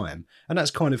at the time, and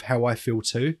that's kind of how I feel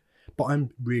too. But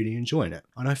I'm really enjoying it,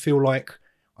 and I feel like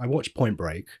I watch Point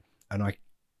Break and I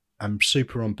am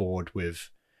super on board with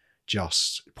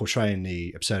just portraying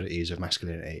the absurdities of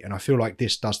masculinity, and I feel like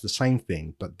this does the same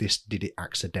thing, but this did it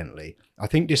accidentally. I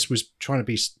think this was trying to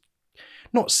be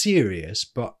not serious,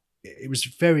 but it was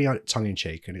very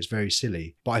tongue-in-cheek and it's very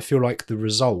silly, but I feel like the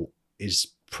result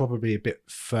is probably a bit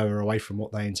further away from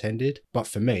what they intended. But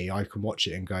for me, I can watch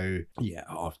it and go, yeah,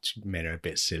 men are a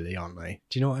bit silly, aren't they?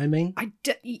 Do you know what I mean?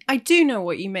 I do know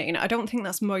what you mean. I don't think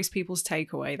that's most people's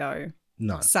takeaway though.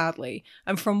 No. Sadly.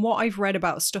 And from what I've read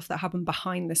about stuff that happened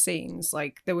behind the scenes,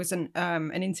 like there was an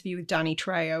interview with Danny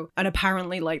Trejo, and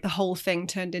apparently like the whole thing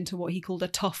turned into what he called a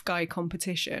tough guy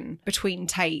competition. Between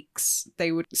takes,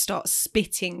 they would start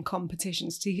spitting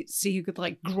competitions to see who could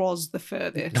like groz the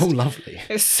furthest. Oh, lovely.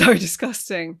 It was so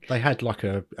disgusting. They had like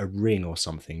a ring or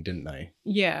something, didn't they?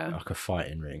 Yeah. Like a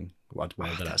fighting ring.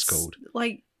 whatever that's called.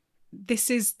 Like, this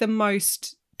is the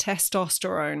most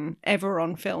testosterone ever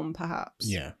on film, perhaps.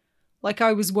 Yeah. Like,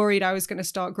 I was worried I was going to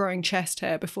start growing chest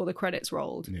hair before the credits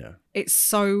rolled. Yeah. It's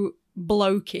so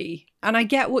blokey. And I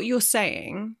get what you're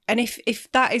saying. And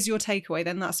if that is your takeaway,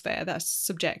 then that's fair. That's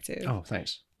subjective. Oh,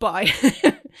 thanks. But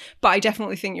I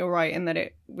definitely think you're right in that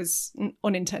it was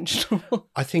unintentional.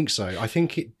 I think so. I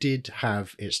think it did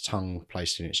have its tongue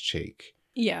placed in its cheek.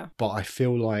 Yeah. But I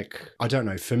feel like, I don't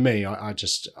know, for me, I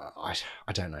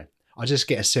don't know. I just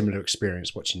get a similar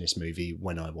experience watching this movie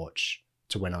when I watch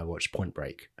Point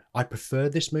Break. I prefer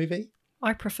this movie.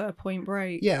 I prefer Point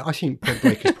Break. Yeah, I think Point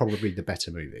Break is probably the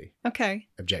better movie. Okay.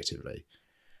 Objectively.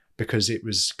 Because it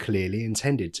was clearly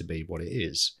intended to be what it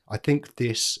is. I think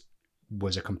this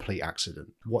was a complete accident.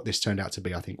 What this turned out to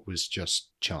be, I think, was just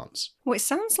chance. Well, it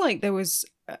sounds like there was,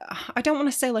 I don't want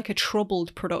to say like a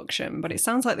troubled production, but it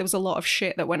sounds like there was a lot of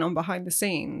shit that went on behind the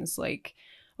scenes. Like,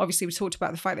 obviously, we talked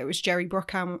about the fact that it was Jerry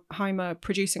Bruckheimer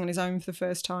producing on his own for the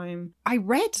first time. I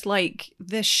read, like,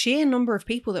 the sheer number of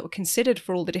people that were considered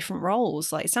for all the different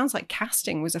roles. Like, it sounds like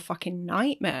casting was a fucking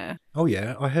nightmare. Oh,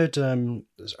 yeah. I heard, who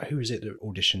is it that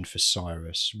auditioned for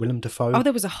Cyrus? Willem Dafoe? Oh,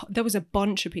 there was a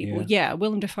bunch of people. Yeah,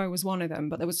 Willem Dafoe was one of them.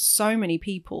 But there was so many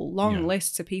people, long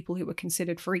lists of people who were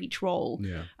considered for each role.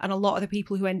 Yeah. And a lot of the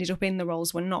people who ended up in the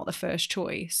roles were not the first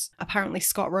choice. Apparently,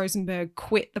 Scott Rosenberg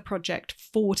quit the project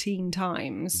 14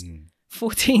 times.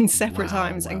 14 separate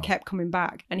times and kept coming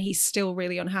back, and he's still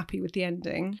really unhappy with the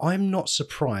ending. I'm not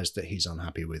surprised that he's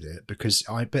unhappy with it, because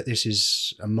I bet this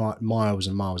is miles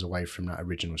and miles away from that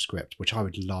original script, which I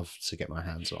would love to get my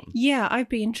hands on. Yeah, I'd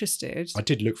be interested. I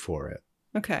did look for it.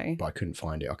 Okay. But I couldn't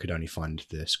find it. I could only find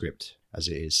the script as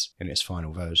it is in its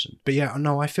final version. But yeah,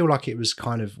 no, I feel like it was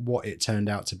kind of what it turned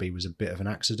out to be was a bit of an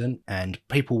accident, and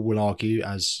people will argue,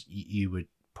 as you would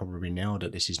probably now,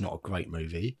 that this is not a great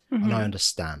movie, and I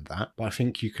understand that, but I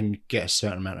think you can get a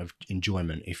certain amount of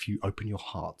enjoyment if you open your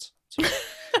heart to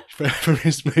from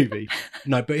this movie.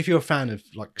 No, but if you're a fan of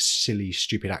like silly,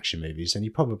 stupid action movies, then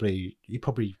you probably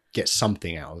get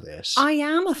something out of this. I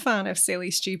am a fan of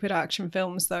silly, stupid action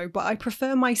films, though, but I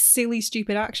prefer my silly,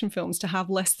 stupid action films to have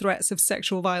less threats of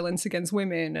sexual violence against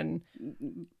women and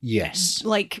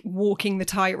like walking the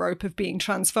tightrope of being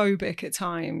transphobic at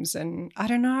times. And I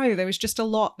don't know, there was just a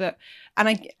lot that, and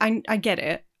I get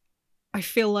it. I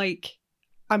feel like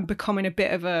I'm becoming a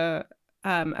bit of a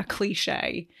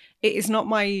cliche. It is not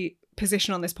my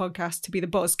position on this podcast to be the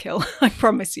buzzkill, I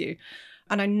promise you.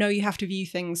 And I know you have to view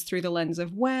things through the lens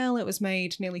of, well, it was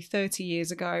made nearly 30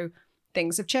 years ago.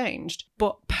 Things have changed.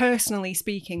 But personally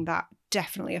speaking, that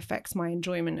definitely affects my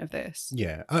enjoyment of this.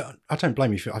 Yeah, I don't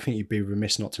blame you. I think you'd be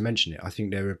remiss not to mention it. I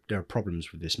think there are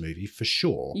problems with this movie for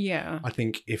sure. Yeah. I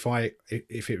think if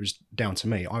it was down to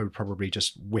me, I would probably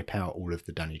just whip out all of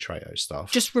the Danny Trejo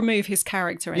stuff. Just remove his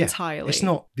character entirely. It's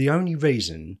not the only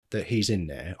reason that he's in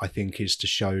there, I think, is to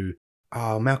show,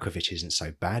 oh, Malkovich isn't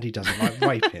so bad. He doesn't like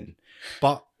raping,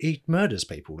 but he murders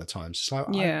people all the time. So it's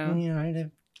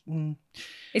like,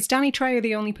 Is Danny Trejo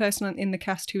the only person in the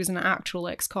cast who is an actual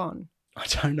ex-con? I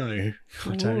don't know.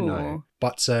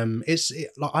 But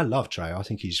I love Trejo. I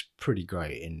think he's pretty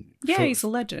great he's a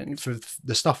legend. For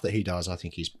the stuff that he does, I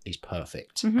think he's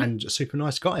perfect and a super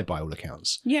nice guy by all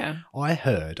accounts. Yeah. I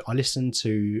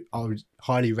would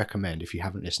highly recommend, if you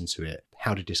haven't listened to it,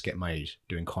 How Did This Get Made,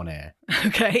 doing Con Air.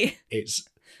 Okay. It's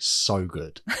so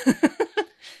good.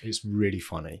 It's really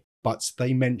funny. But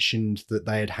they mentioned that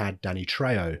they had Danny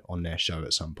Trejo on their show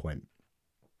at some point.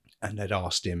 And they'd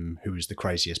asked him who was the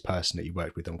craziest person that he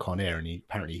worked with on Con Air, and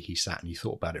he sat and he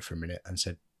thought about it for a minute and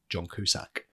said John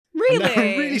Cusack. Really? And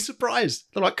they were really surprised.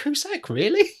 They're like, Cusack,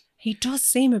 really? He does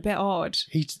seem a bit odd.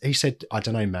 He said, I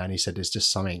don't know, man. He said, there's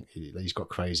just something. He's got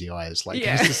crazy eyes. Like,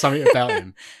 there's just something about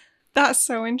him. That's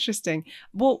so interesting.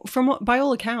 Well, by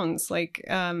all accounts, like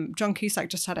John Cusack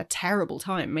just had a terrible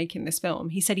time making this film.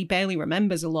 He said he barely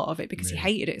remembers a lot of it because he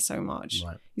hated it so much.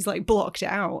 Right. He's like blocked it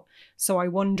out. So I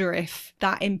wonder if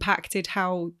that impacted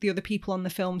how the other people on the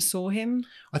film saw him.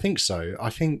 I think so. I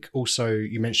think also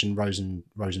you mentioned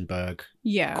Rosenberg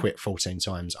quit 14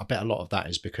 times. I bet a lot of that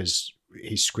is because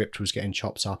his script was getting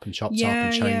chopped up and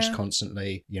changed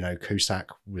constantly. You know, Cusack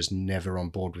was never on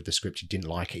board with the script. He didn't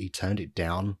like it. He turned it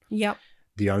down. Yep.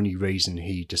 The only reason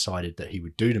he decided that he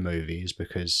would do the movie is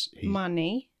because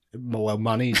money. Well,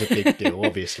 money's a big deal,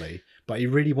 obviously. But he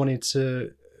really wanted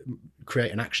to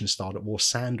create an action star that wore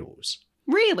sandals.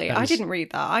 Really? I didn't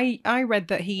read that. I read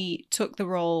that he took the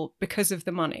role because of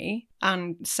the money,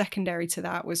 and secondary to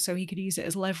that was so he could use it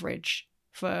as leverage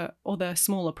for other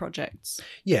smaller projects.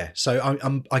 Yeah, so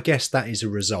I guess that is a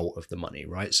result of the money,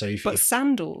 right? So, but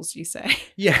sandals, you say?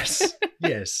 Yes,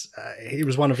 Yes, it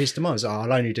was one of his demands.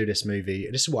 I'll only do this movie.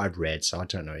 This is what I've read, so I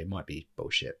don't know. It might be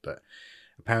bullshit, but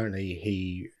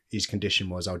apparently his condition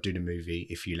was, I'll do the movie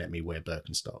if you let me wear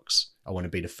Birkenstocks. I want to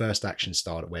be the first action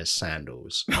star that wears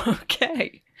sandals.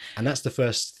 Okay. And that's the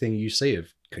first thing you see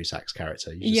of Cusack's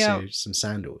character. You just see some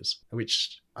sandals,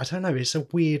 which, I don't know, it's a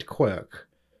weird quirk,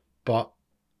 but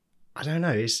I don't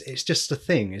know, it's just a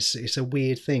thing. It's a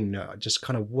weird thing that just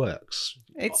kind of works.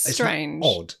 It's strange.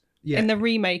 Odd. Yeah. In the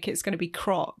remake, it's going to be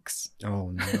Crocs.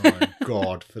 Oh, no,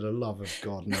 God, for the love of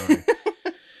God, no.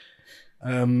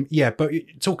 But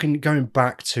going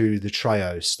back to the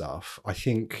Trejo stuff, I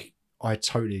think I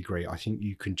totally agree. I think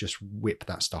you can just whip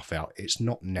that stuff out. It's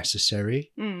not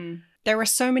necessary. There are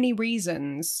so many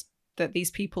reasons that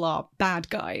these people are bad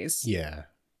guys. Yeah,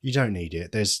 you don't need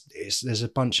it. There's a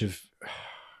bunch of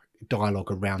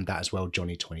dialogue around that as well.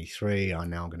 Johnny 23, I'm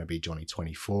now going to be Johnny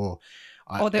 24.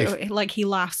 Like he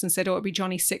laughs and said, oh, it'd be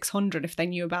Johnny 600 if they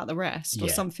knew about the rest or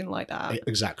something like that.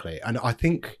 Exactly. And I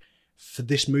think for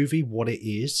this movie, what it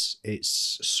is,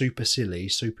 it's super silly,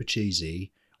 super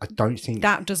cheesy. I don't think...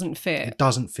 That doesn't fit. It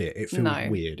doesn't fit. It feels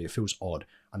weird. It feels odd.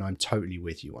 And I'm totally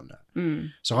with you on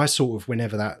that. So I sort of,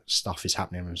 whenever that stuff is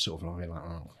happening, I'm sort of like,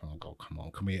 oh God, come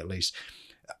on. Can we at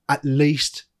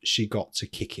least she got to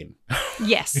kick him.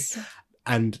 Yes.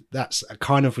 And that's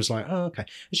kind of was like, oh, okay.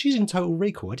 And she's in Total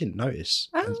Recall. I didn't notice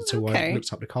until I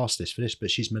looked up the cast list for this, but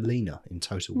she's Melina in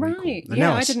Total Recall. Right. And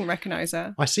Yeah, I didn't recognise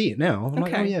her. I see it now. I'm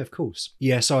like, oh yeah, of course.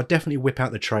 Yeah, so I'd definitely whip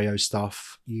out the Trejo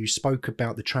stuff. You spoke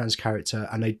about the trans character,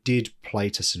 and they did play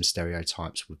to some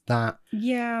stereotypes with that.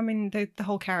 Yeah, I mean, the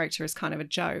whole character is kind of a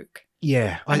joke.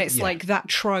 Yeah. And it's like that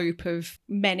trope of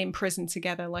men in prison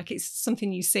together. Like, it's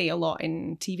something you see a lot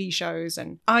in TV shows.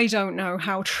 And I don't know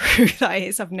how true that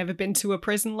is. I've never been to a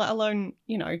prison, let alone,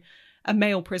 a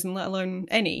male prison, let alone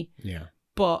any. Yeah.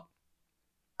 But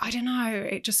I don't know.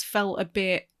 It just felt a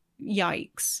bit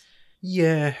yikes.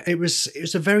 Yeah, it was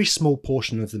a very small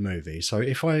portion of the movie. So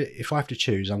if I have to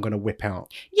choose, I'm going to whip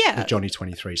out the Johnny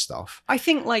 23 stuff. I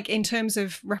think, like, in terms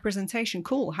of representation,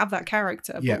 cool, have that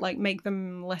character, but like make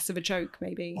them less of a joke,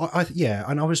 maybe.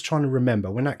 And I was trying to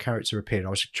remember when that character appeared. I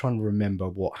was trying to remember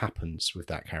what happens with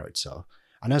that character.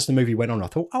 And as the movie went on, I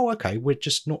thought, oh, okay, we're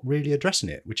just not really addressing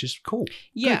it, which is cool.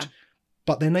 Yeah. Good.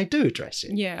 But then they do address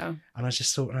it. Yeah. And I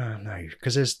just thought, oh no,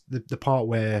 because there's the part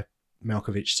where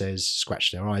Malkovich says,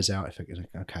 scratch their eyes out.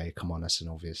 Okay, come on, that's an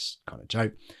obvious kind of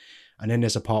joke. And then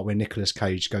there's a part where Nicolas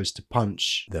Cage goes to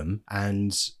punch them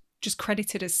and... Just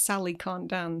credited as Sally can't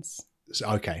dance.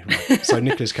 Okay, right. So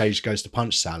Nicolas Cage goes to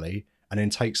punch Sally and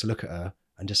then takes a look at her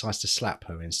and decides to slap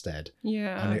her instead.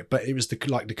 Yeah. But it was the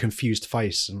confused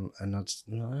face and I just...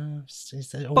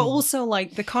 But also,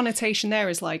 like, the connotation there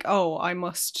is like, oh, I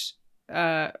must...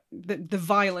 the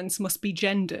violence must be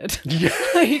gendered. Yeah.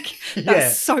 Like,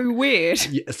 that's so weird.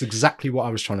 Yeah, that's exactly what I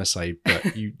was trying to say,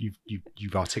 but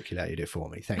you've articulated it for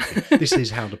me. Thank you. This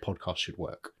is how the podcast should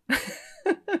work.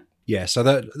 Yeah, so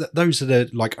those are the,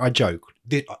 like, I joke.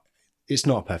 It's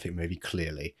not a perfect movie,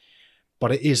 clearly,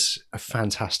 but it is a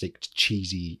fantastic,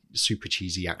 cheesy, super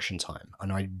cheesy action time,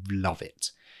 and I love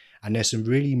it. And there's some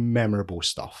really memorable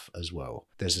stuff as well.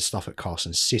 There's the stuff at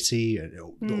Carson City. And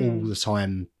all the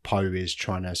time, Poe is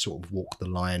trying to sort of walk the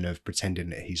line of pretending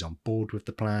that he's on board with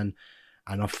the plan.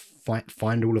 And I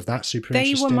find all of that super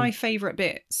interesting. They were my favourite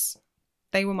bits.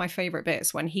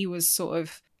 When he was sort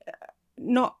of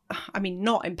not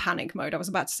in panic mode. I was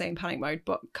about to say in panic mode,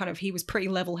 but kind of he was pretty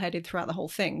level-headed throughout the whole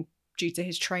thing due to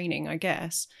his training, I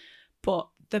guess. But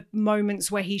the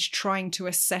moments where he's trying to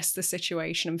assess the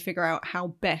situation and figure out how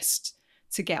best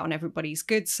to get on everybody's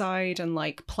good side and,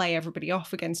 like, play everybody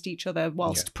off against each other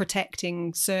whilst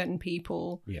protecting certain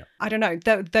people. Yeah. I don't know.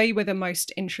 They were the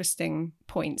most interesting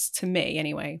points to me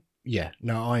anyway. Yeah.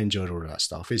 No, I enjoyed all of that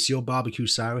stuff. It's your barbecue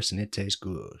Cyrus and it tastes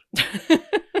good.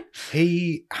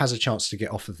 He has a chance to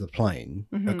get off of the plane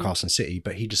at Carson City,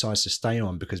 but he decides to stay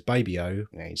on because Baby O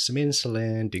needs some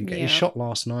insulin, didn't get his shot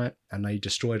last night, and they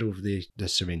destroyed all of the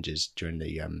syringes during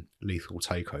the lethal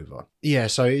takeover. Yeah,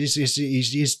 so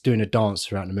he's doing a dance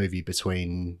throughout the movie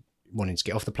between wanting to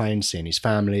get off the plane, seeing his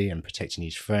family and protecting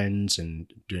his friends and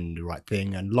doing the right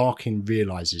thing. And Larkin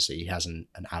realises that he has an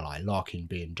ally, Larkin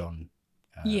being John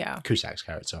Cusack's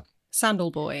character.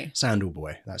 Sandal Boy,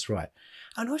 that's right.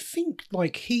 And I think,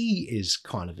 like, he is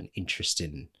kind of an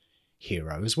interesting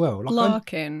hero as well. Like,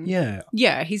 Larkin.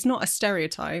 Yeah, he's not a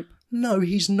stereotype. No,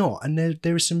 he's not. And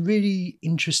there are some really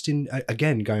interesting,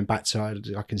 again, going back to,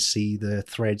 I can see the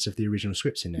threads of the original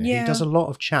scripts in there. Yeah. He does a lot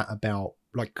of chat about,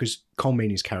 like, because Cole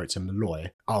Meany's character,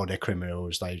 Malloy, they're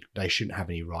criminals, they shouldn't have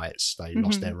any rights, they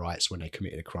lost their rights when they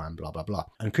committed a crime, blah, blah, blah.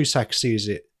 And Cusack sees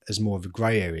it as more of a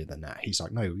grey area than that. He's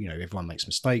like, no, you know, everyone makes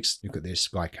mistakes. Look at this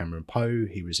guy, Cameron Poe.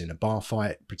 He was in a bar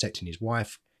fight protecting his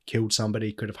wife, killed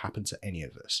somebody. Could have happened to any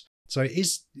of us. So it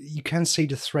is, you can see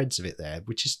the threads of it there,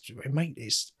 which is,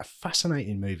 it's a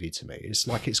fascinating movie to me. It's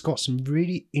like it's got some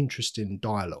really interesting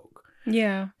dialogue.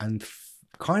 Yeah. And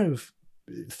kind of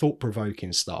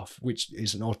thought-provoking stuff, which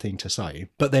is an odd thing to say.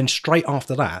 But then straight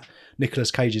after that, Nicolas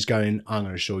Cage is going, I'm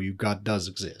going to show you God does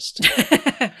exist.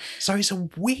 So it's a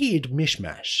weird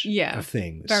mishmash of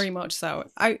things. Very much so.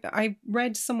 I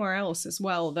read somewhere else as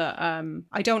well that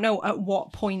I don't know at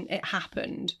what point it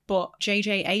happened, but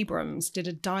J.J. Abrams did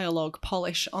a dialogue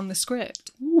polish on the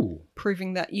script. Ooh.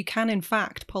 Proving that you can, in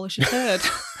fact, polish a turd.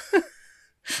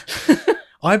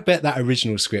 I bet that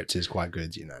original script is quite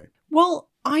good, you know. Well,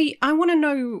 I want to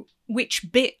know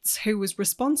which bits who was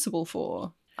responsible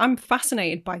for. I'm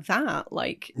fascinated by that.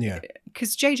 Like,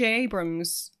 because J.J.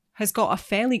 Abrams has got a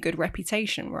fairly good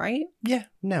reputation, right? Yeah,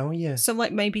 So,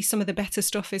 like, maybe some of the better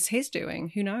stuff is his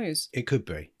doing. Who knows? It could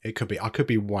be. I could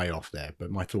be way off there, but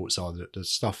my thoughts are that the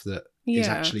stuff that is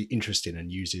actually interesting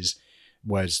and uses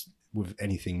words with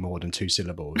anything more than 2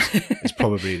 syllables is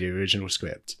probably the original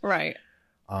script. Right.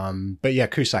 But yeah,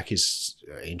 Cusack is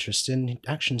interesting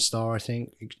action star, I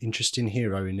think. Interesting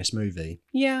hero in this movie.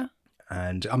 Yeah.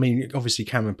 And I mean, obviously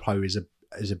Cameron Poe is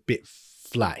a bit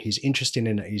flat. He's interesting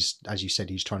in that he's, as you said,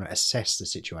 he's trying to assess the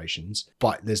situations,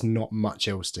 but there's not much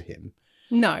else to him.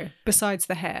 No, besides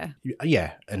the hair.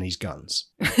 Yeah, and his guns.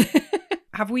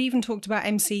 Have we even talked about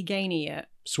MC Gainey yet?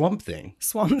 Swamp Thing.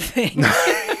 Swamp Thing.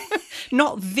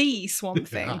 Not the Swamp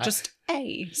Thing, just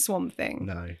a Swamp Thing.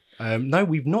 No. No,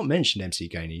 we've not mentioned MC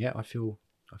Gainey yet. I feel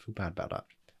bad about that.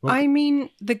 Well, I mean,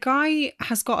 the guy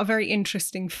has got a very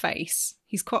interesting face.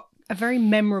 He's got a very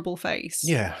memorable face.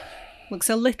 Yeah. Looks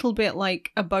a little bit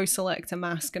like a Bo Selector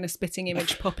mask and a spitting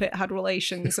image puppet had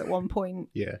relations at one point.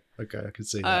 Yeah, okay, I can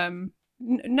see that.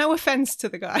 No offense to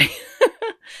the guy.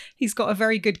 He's got a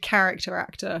very good character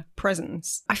actor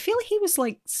presence. I feel he was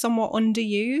like somewhat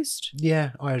underused.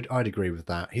 Yeah, I'd agree with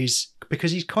that.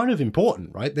 Because he's kind of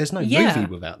important, right? There's no movie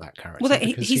without that character. Well,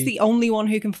 he's the only one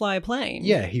who can fly a plane.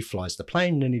 Yeah, he flies the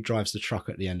plane and he drives the truck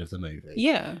at the end of the movie.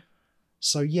 Yeah.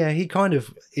 So yeah, he kind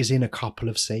of is in a couple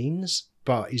of scenes,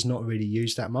 but he's not really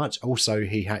used that much. Also,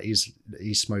 he's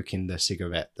smoking the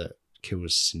cigarette that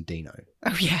kills Sindino.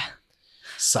 Oh yeah.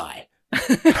 Sigh.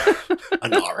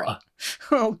 Anara.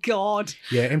 Oh God.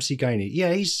 Yeah, MC Gainey.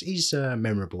 Yeah, he's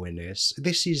memorable in this.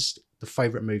 This is the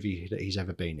favourite movie that he's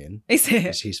ever been in. Is it?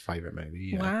 It's his favourite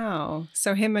movie. Yeah. Wow.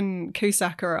 So him and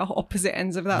Cusack are at opposite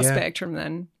ends of that spectrum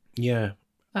then. Yeah.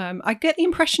 I get the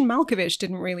impression Malkovich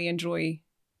didn't really enjoy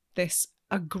this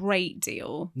a great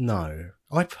deal. No,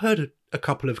 I've heard a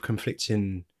couple of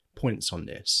conflicting points on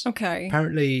this. Okay.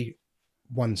 Apparently,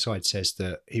 one side says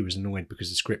that he was annoyed because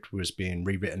the script was being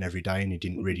rewritten every day and he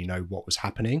didn't really know what was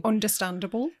happening.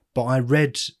 Understandable. But I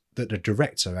read that the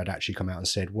director had actually come out and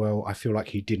said, well, I feel like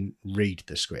he didn't read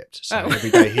the script. So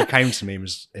every day he came to me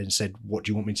and said, what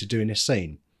do you want me to do in this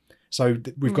scene? So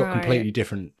we've got completely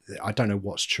different... I don't know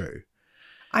what's true.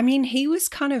 I mean, he was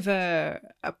kind of a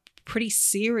pretty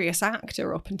serious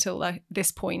actor up until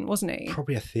this point, wasn't he?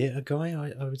 Probably a theatre guy,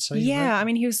 I would say. Yeah, right? I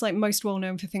mean, he was like most well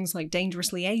known for things like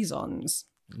Dangerous Liaisons.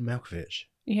 Malkovich.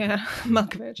 Yeah,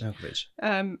 Malkovich.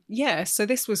 Malkovich. Yeah, so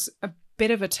this was a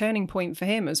bit of a turning point for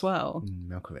him as well.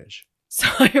 Malkovich. So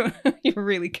you're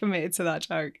really committed to that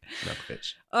joke.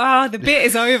 Malkovich. Ah, the bit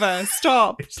is over.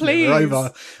 Stop, please. Never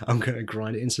over. I'm going to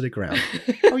grind it into the ground.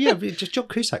 Oh yeah, just John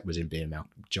Cusack was in being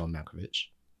John Malkovich.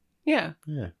 Yeah.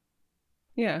 Yeah.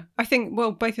 Yeah. I think,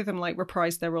 well, both of them like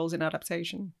reprised their roles in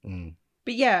adaptation. Mm.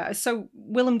 But yeah, so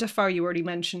Willem Dafoe, you already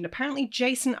mentioned. Apparently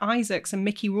Jason Isaacs and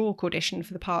Mickey Rourke auditioned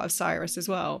for the part of Cyrus as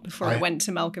well before it went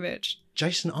to Malkovich.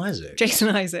 Jason Isaacs? Jason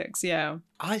Isaacs, yeah.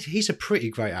 He's a pretty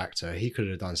great actor. He could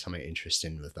have done something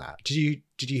interesting with that. Did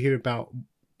you hear about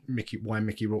why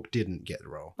Mickey Rourke didn't get the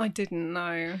role? I didn't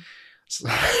know.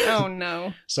 Oh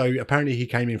no. So apparently he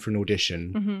came in for an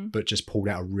audition, but just pulled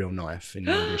out a real knife in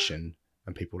the audition,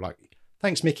 and people were like,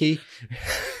 thanks, Mickey.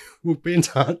 We'll be in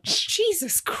touch.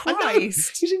 Jesus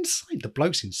Christ. He's insane. The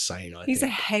bloke's insane, I think. He's a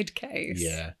head case.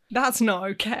 Yeah. That's not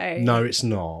okay. No, it's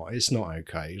not. It's not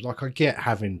okay. Like, I get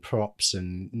having props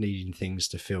and needing things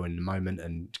to feel in the moment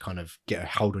and kind of get a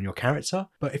hold on your character.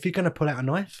 But if you're going to pull out a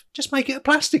knife, just make it a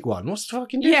plastic one. What's the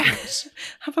fucking difference? Yeah.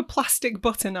 Have a plastic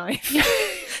butter knife.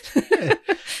 Yeah.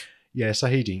 Yeah, so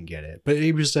he didn't get it, but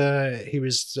he was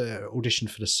auditioned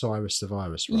for the Cyrus the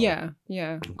Virus role.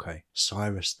 Yeah. Okay,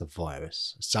 Cyrus the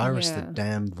Virus, the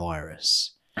damn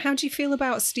virus. How do you feel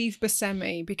about Steve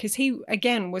Buscemi? Because he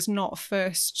again was not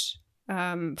first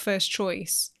first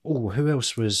choice. Oh, who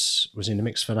else was in the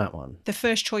mix for that one? The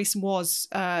first choice was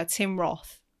Tim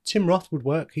Roth. Tim Roth would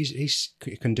work. He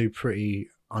can do pretty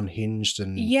unhinged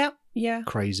and yeah,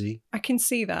 crazy. I can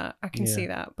see that. See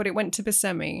that. But it went to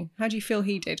Buscemi. How do you feel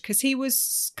he did? Because he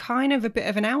was kind of a bit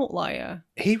of an outlier.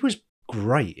 He was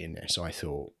great in this, I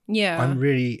thought. Yeah. I'm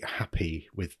really happy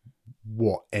with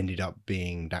what ended up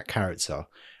being that character.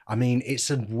 I mean, it's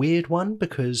a weird one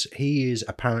because he is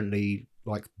apparently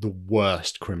like the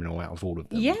worst criminal out of all of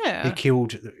them. Yeah. He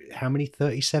killed, how many?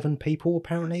 37 people,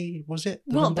 apparently, was it?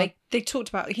 Well, they talked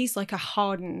about he's like a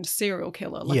hardened serial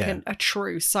killer, like a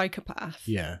true psychopath.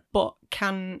 Yeah. But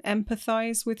can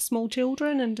empathise with small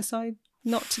children and decide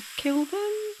not to kill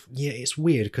them. Yeah, it's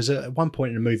weird because at one point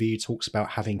in the movie he talks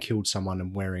about having killed someone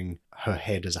and wearing her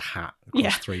head as a hat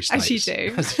across 3 states. As you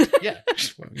do. Yeah,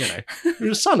 well, you know, it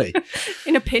was sunny.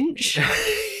 In a pinch.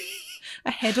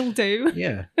 A head'll do.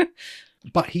 Yeah.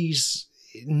 But he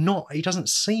doesn't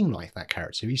seem like that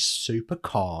character. He's super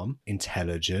calm,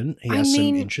 intelligent. He has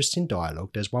some interesting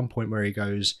dialogue. There's one point where he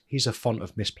goes, he's a font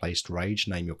of misplaced rage,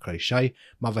 name your cliche.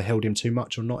 Mother held him too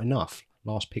much or not enough.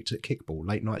 Last picked at kickball,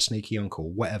 late night sneaky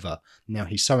uncle, whatever. Now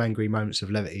he's so angry, moments of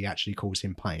levity actually cause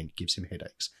him pain, gives him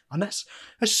headaches. And that's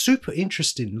a super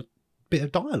interesting bit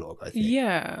of dialogue, I think.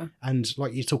 Yeah. And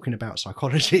like you're talking about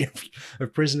psychology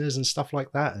of prisoners and stuff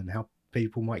like that and how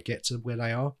people might get to where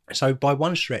they are. So by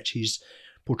one stretch, he's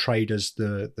portrayed as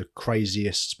the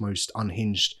craziest, most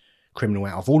unhinged criminal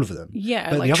out of all of them. Yeah,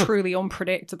 but like truly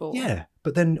unpredictable. Yeah,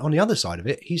 but then on the other side of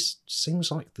it, he seems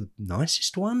like the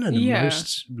nicest one and the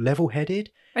most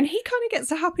level-headed. And he kind of gets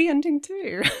a happy ending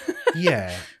too.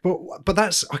 Yeah, but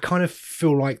that's, I kind of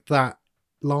feel like that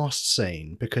last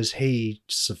scene, because he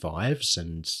survives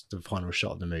and the final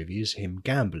shot of the movie is him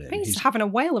gambling. He's having a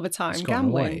whale of a time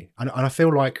gambling. And I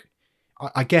feel like,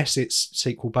 I guess it's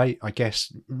sequel bait. I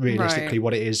guess realistically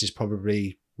what it is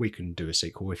probably we can do a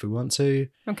sequel if we want to.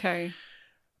 Okay.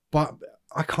 But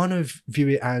I kind of view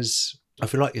it as, I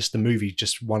feel like it's the movie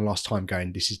just one last time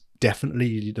going, this is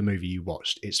definitely the movie you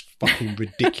watched. It's fucking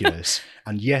ridiculous.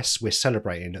 And yes, we're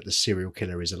celebrating that the serial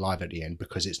killer is alive at the end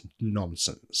because it's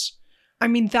nonsense. I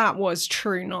mean, that was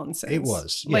true nonsense. It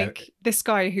was. Yeah. Like, this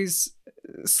guy who's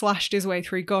slashed his way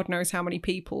through God knows how many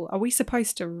people. Are we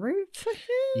supposed to root for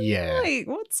him? Yeah. Like,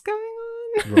 what's going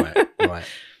on? Right.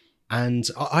 And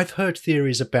I've heard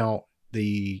theories about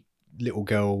the little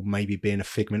girl maybe being a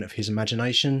figment of his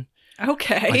imagination.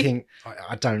 Okay. I think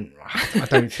I don't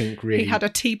think really he had a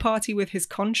tea party with his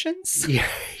conscience.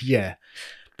 Yeah.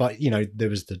 But you know, there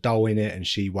was the doll in it, and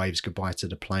she waves goodbye to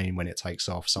the plane when it takes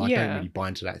off. So I don't really buy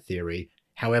into that theory.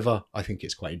 However, I think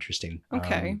it's quite interesting.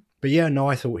 Okay. But yeah, no,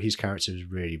 I thought his character was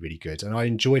really, really good, and I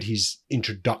enjoyed his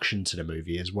introduction to the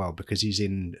movie as well because he's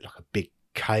in like a big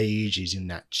cage, he's in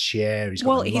that chair, he's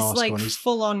got the mask like on. He's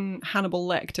full on Hannibal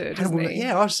Lecter, isn't he?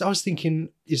 Yeah, I was thinking,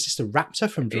 is this the raptor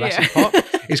from Jurassic Park?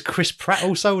 Is Chris Pratt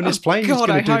also on this plane? God,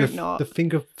 he's going to do not. the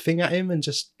finger thing at him and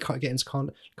just get him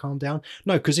to calm down?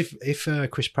 No, because if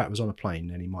Chris Pratt was on a plane,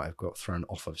 then he might have got thrown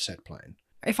off of said plane.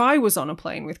 If I was on a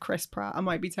plane with Chris Pratt, I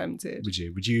might be tempted. Would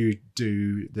you? Would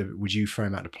you throw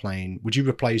him out the plane? Would you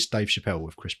replace Dave Chappelle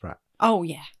with Chris Pratt? Oh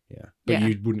yeah. Yeah, but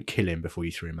you wouldn't kill him before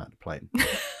you threw him out the plane.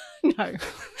 No.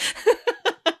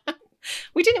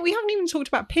 We haven't even talked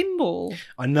about pinball.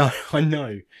 I know.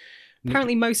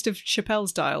 Apparently most of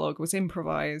Chappelle's dialogue was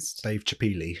improvised. Dave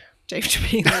Chappelle,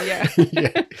 yeah.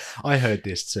 Yeah, I heard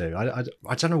this too.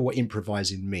 I don't know what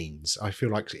improvising means. I feel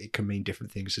like it can mean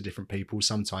different things to different people.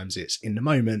 Sometimes it's in the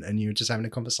moment and you're just having a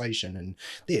conversation and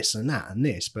this and that and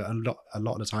this. But a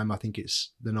lot of the time I think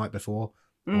it's the night before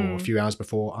or a few hours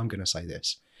before, I'm going to say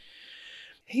this.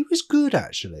 He was good,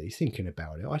 actually, thinking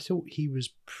about it. I thought he was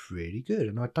pretty good,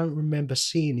 and I don't remember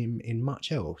seeing him in much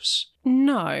else.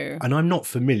 No. And I'm not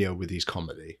familiar with his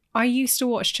comedy. I used to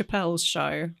watch Chappelle's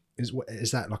show.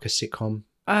 Is that like a sitcom?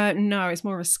 No, it's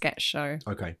more of a sketch show.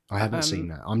 Okay, I haven't seen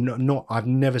that. I'm not. I've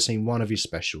never seen one of his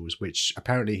specials, which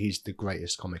apparently he's the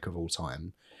greatest comic of all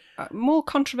time. More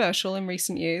controversial in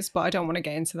recent years, but I don't want to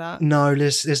get into that. No,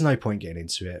 there's no point getting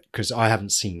into it because I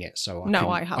haven't seen it, so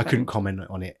I haven't. I couldn't comment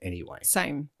on it anyway.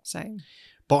 Same.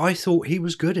 But I thought he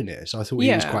was good in this. I thought he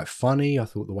was quite funny. I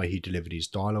thought the way he delivered his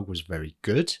dialogue was very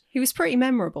good. He was pretty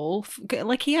memorable.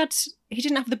 Like he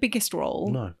didn't have the biggest role.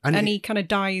 No. And he kind of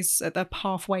dies at the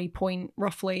halfway point,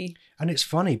 roughly. And it's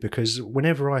funny because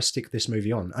whenever I stick this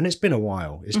movie on, and it's been a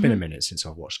while, it's been a minute since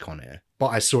I've watched Con Air, but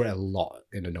I saw it a lot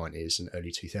in the 90s and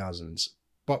early 2000s.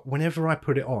 But whenever I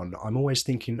put it on, I'm always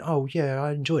thinking, oh yeah,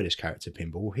 I enjoy this character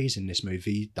Pinball. He's in this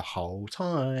movie the whole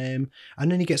time.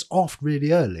 And then he gets off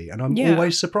really early. And I'm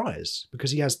always surprised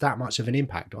because he has that much of an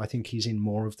impact. I think he's in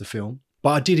more of the film. But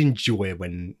I did enjoy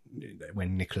when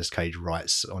Nicolas Cage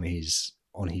writes on his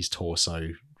torso,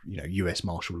 US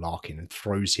Marshal Larkin, and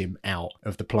throws him out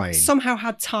of the plane. Somehow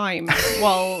had time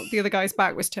while the other guy's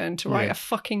back was turned to write a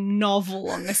fucking novel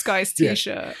on this guy's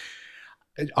t-shirt.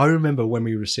 I remember when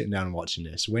we were sitting down and watching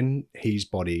this, when his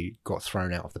body got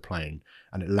thrown out of the plane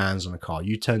and it lands on a car,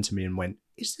 you turned to me and went,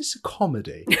 "Is this a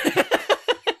comedy?"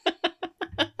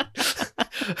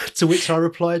 To which I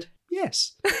replied,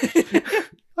 "Yes,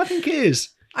 I think it is."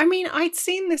 I mean, I'd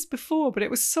seen this before, but it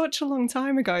was such a long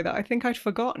time ago that I think I'd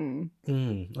forgotten.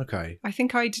 Okay. I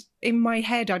think in my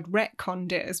head, I'd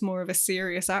retconned it as more of a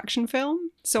serious action film.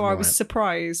 So I was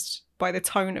surprised by the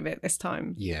tone of it this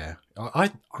time. Yeah.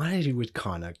 I would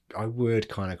kind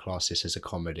of class this as a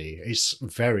comedy. It's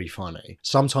very funny.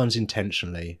 Sometimes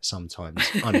intentionally, sometimes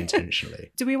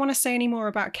unintentionally. Do we want to say any more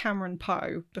about Cameron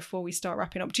Poe before we start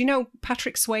wrapping up? Do you know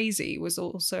Patrick Swayze was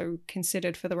also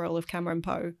considered for the role of Cameron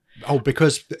Poe? Oh,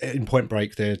 because in Point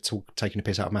Break, they're taking a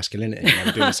piss out of masculinity. And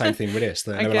they're doing the same thing with this.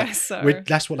 I guess so.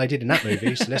 That's what they did in that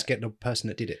movie, so let's get the person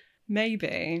that did it.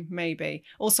 Maybe.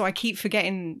 Also, I keep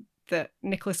forgetting that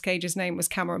Nicolas Cage's name was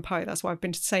Cameron Poe. That's why I've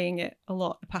been saying it a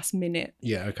lot the past minute.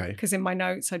 Yeah, okay. Because in my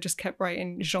notes, I just kept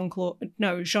writing Jean-Claude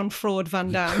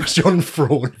Van Damme.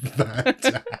 Jean-Claude Van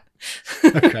Damme.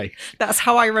 Okay. That's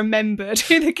how I remembered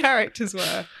who the characters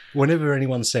were. Whenever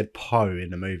anyone said Poe in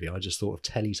the movie, I just thought of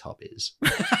Teletubbies.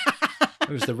 It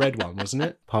was the red one, wasn't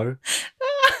it? Poe.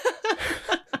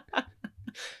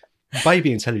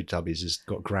 Baby in Teletubbies has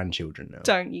got grandchildren now.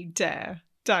 Don't you dare.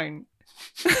 Don't.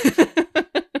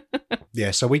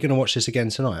 Yeah, so we're going to watch this again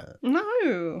tonight?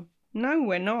 No,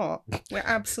 we're not. We're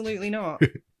absolutely not.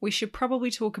 We should probably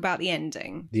talk about the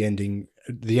ending. The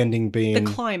ending being...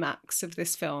 the climax of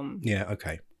this film. Yeah,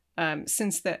 okay.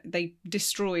 Since they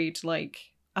destroyed,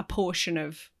 a portion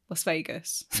of Las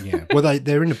Vegas. Yeah. Well,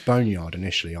 they're in a boneyard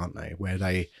initially, aren't they? Where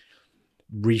they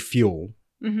refuel,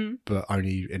 but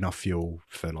only enough fuel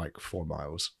for 4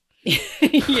 miles.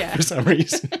 Yeah. For some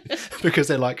reason. Because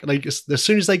as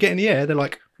soon as they get in the air, they're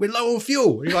like, "We're low on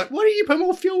fuel." And you're like, "Why don't you put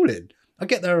more fuel in?" I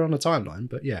get there on a timeline,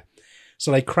 but yeah.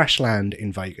 So they crash land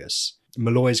in Vegas.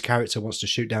 Malloy's character wants to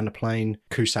shoot down the plane.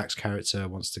 Cusack's character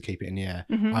wants to keep it in the air.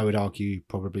 I would argue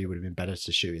probably would have been better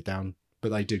to shoot it down, but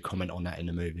they do comment on that in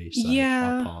the movie, so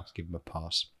I'll give them a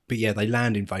pass. But yeah, they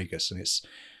land in Vegas and it's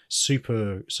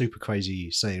super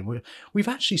crazy scene. We've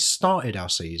actually started our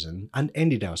season and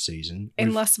ended our season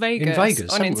in Las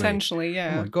Vegas, unintentionally.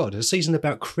 Yeah. Oh my god, a season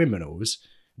about criminals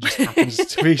just happens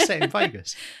to be set in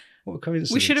Vegas. What a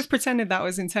coincidence! We should have pretended that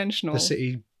was intentional. The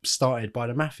city started by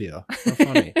the mafia. How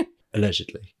funny.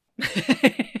 Allegedly.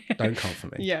 Don't come for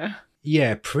me.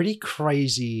 Yeah, pretty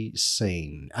crazy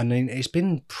scene. And then it's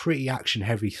been pretty action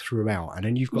heavy throughout. And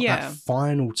then you've got that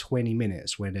final 20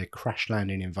 minutes where they're crash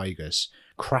landing in Vegas,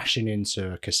 crashing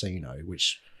into a casino,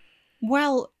 which...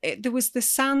 Well, there was the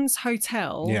Sands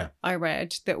Hotel, I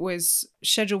read, that was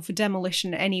scheduled for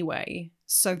demolition anyway.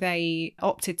 So they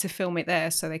opted to film it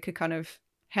there so they could kind of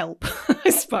help,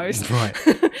 I suppose. Right.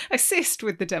 Assist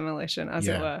with the demolition, as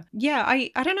it were. Yeah,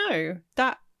 I don't know.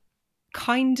 That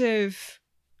kind of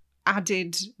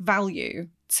added value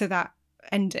to that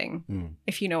ending,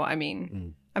 if you know what I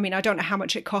mean. I mean, I don't know how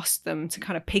much it cost them to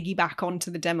kind of piggyback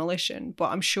onto the demolition,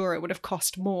 but I'm sure it would have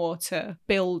cost more to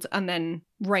build and then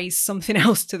raise something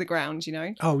else to the ground,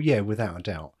 Oh, yeah, without a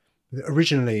doubt.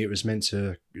 Originally,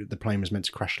 the plane was meant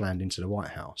to crash land into the White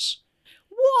House.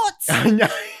 What? No.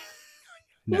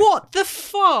 What the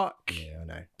fuck? Yeah, I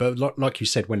know. But like you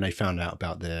said, when they found out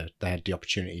about they had the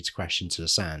opportunity to crash into the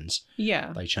Sands,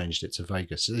 they changed it to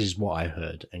Vegas. This is what I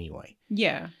heard anyway.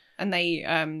 Yeah. And they,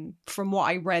 from what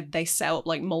I read, they set up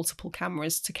multiple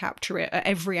cameras to capture it at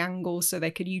every angle so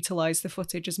they could utilize the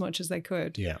footage as much as they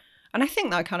could. Yeah. And I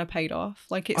think that kind of paid off.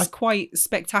 It's quite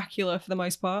spectacular for the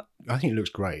most part. I think it looks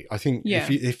great. I think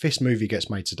if this movie gets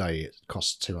made today, it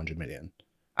costs $200 million.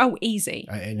 Oh, easy.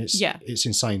 And it's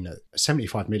insane that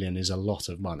 75 million is a lot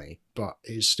of money, but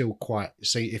it's still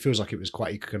it feels like it was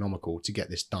quite economical to get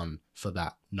this done for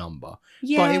that number.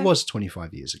 Yeah. But it was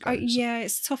 25 years ago. Yeah,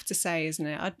 it's tough to say, isn't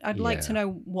it? I'd like to know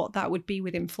what that would be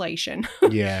with inflation.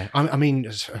 Yeah. I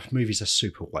mean, movies are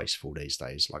super wasteful these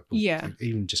days.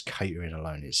 Even just catering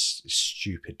alone is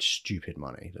stupid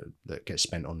money that gets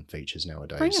spent on features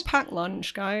nowadays. Bring a packed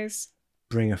lunch, guys.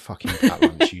 Bring a fucking packed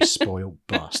lunch, you spoiled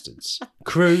bastards.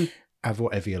 Crew, have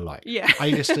whatever you like. Yeah.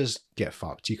 A-listers, get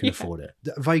fucked. You can afford it.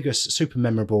 Vegas, super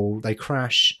memorable. They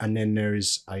crash, and then there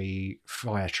is a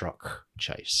fire truck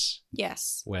chase.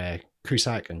 Yes. Where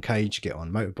Cusack and Cage get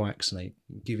on motorbikes, and they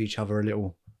give each other a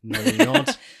little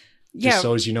nod. Yeah, Just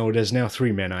so as you know, there's now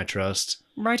 3 men I trust.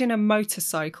 riding a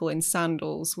motorcycle in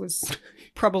sandals was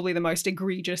probably the most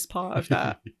egregious part of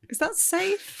that. Is that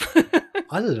safe?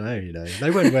 I don't know, you know.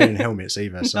 They weren't wearing helmets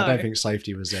either, so I No. don't think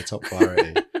safety was their top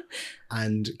priority.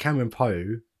 And Cameron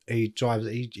Poe, he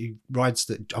rides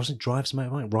the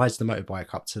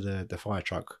motorbike up to the fire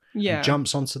truck. Yeah. And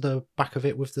jumps onto the back of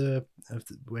it with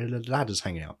where the ladder's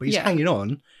hanging out. But he's Yeah. hanging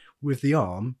on with the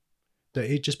arm that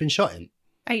he'd just been shot in.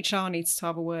 HR needs to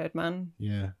have a word, man.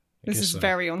 Yeah. This is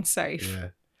very unsafe. Yeah.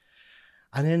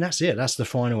 And then that's it. That's the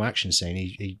final action scene.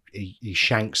 He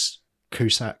shanks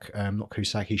Cusack, not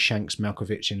Cusack. He shanks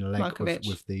Malkovich in the leg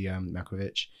with the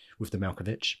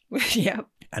Malkovich. Yeah.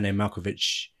 And then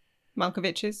Malkovich's and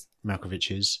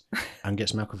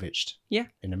gets Malkoviched. Yeah.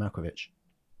 In the Malkovich.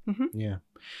 Mm-hmm. Yeah.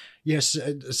 Yes.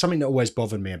 Something that always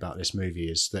bothered me about this movie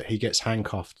is that he gets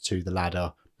handcuffed to the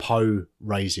ladder. Poe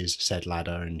raises said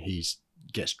ladder and he's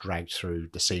gets dragged through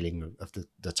the ceiling of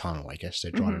the tunnel, I guess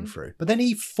they're driving through. But then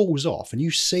he falls off and you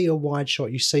see a wide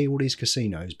shot, you see all these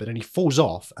casinos, but then he falls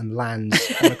off and lands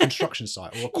on a construction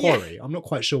site or a quarry. Yeah. I'm not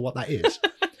quite sure what that is.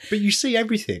 But you see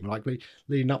everything like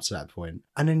leading up to that point.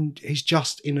 And then he's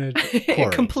just in a quarry. A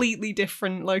completely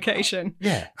different location.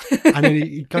 Yeah. And then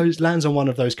he lands on one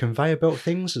of those conveyor belt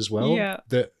things as well. Yeah.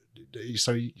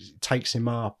 So he takes him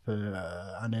up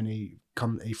and then he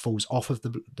falls off of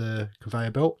the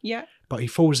conveyor belt. Yeah. But he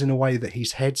falls in a way that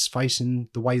his head's facing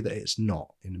the way that it's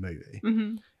not in the movie.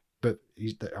 Mm-hmm. But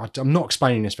I'm not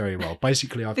explaining this very well.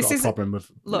 Basically, I've got a problem with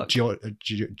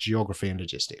geography and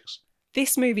logistics.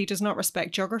 This movie does not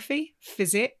respect geography,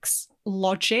 physics,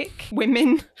 logic,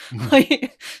 women.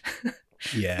 Like,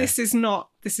 yeah. This is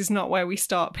not where we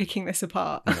start picking this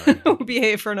apart. No. We'll be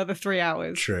here for another 3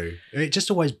 hours. True. It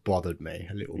just always bothered me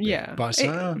a little bit. Yeah. But I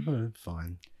said,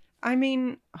 fine. I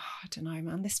mean, I don't know,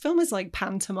 man. This film is like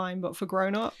pantomime, but for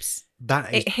grown-ups.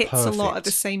 That is it hits perfect. a lot of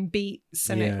the same beats,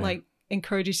 and it like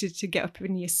encourages you to get up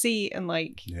in your seat and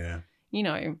like, you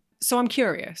know. So I'm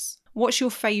curious. What's your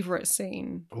favourite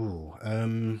scene? Oh,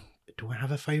 do I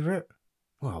have a favourite?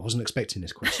 Well, I wasn't expecting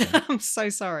this question. I'm so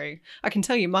sorry. I can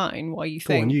tell you mine while you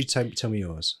think. Go on, you tell me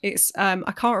yours. It's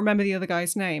I can't remember the other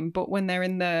guy's name, but when they're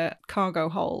in the cargo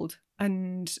hold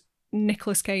and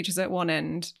Nicolas Cage is at one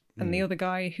end and the other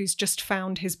guy who's just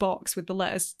found his box with the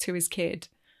letters to his kid,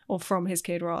 or from his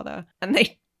kid rather, and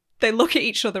they look at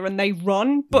each other and they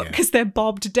run, but because they're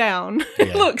bobbed down,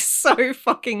 it looks so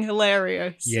fucking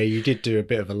hilarious. Yeah, you did do a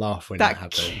bit of a laugh when that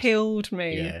happened. That killed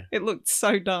me. Yeah. It looked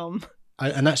so dumb.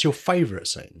 And that's your favourite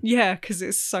scene? Yeah, because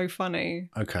it's so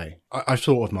funny. Okay. I've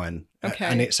thought of mine. Okay.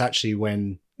 And it's actually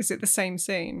when... Is it the same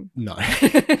scene? No.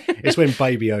 It's when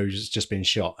Baby O's just been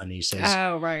shot and he says...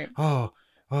 Oh, right. Oh,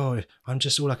 I'm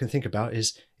just... All I can think about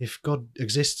is if God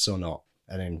exists or not.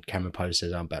 And then Cameron Poe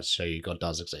says, I'm about to show you God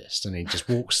does exist. And he just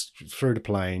walks through the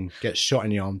plane, gets shot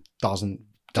in the arm, doesn't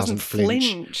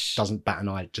flinch, doesn't bat an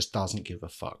eye, just doesn't give a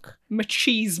fuck.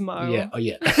 Machismo. Yeah,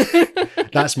 yeah.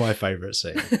 That's my favourite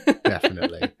scene,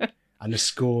 definitely. And the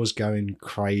score's going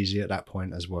crazy at that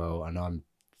point as well, and I'm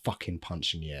fucking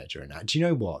punching the air during that. Do you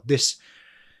know what? This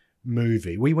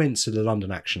movie, we went to the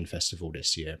London Action Festival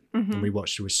this year, and we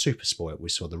was super spoiled. We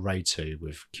saw the Raid 2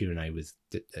 with Q&A with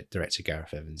director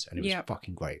Gareth Evans, and it was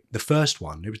fucking great. The first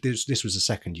one, this was the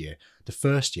second year. The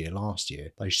first year, last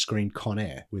year, they screened Con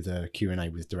Air with a Q&A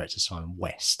with director Simon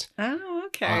West. Oh,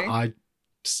 okay.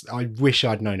 I wish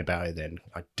I'd known about it then.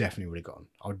 I definitely would have gone.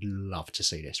 I would love to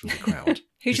see this with the crowd.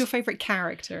 Who's your favourite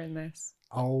character in this?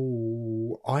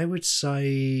 Oh, I would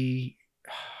say...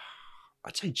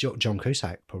 I'd say John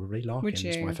Cusack, probably. Larkin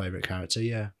is my favourite character,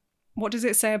 yeah. What does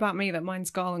it say about me that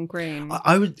mine's Garland Green?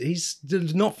 He's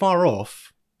not far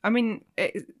off. I mean,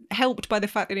 it, helped by the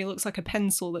fact that he looks like a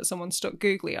pencil that someone stuck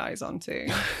googly eyes onto.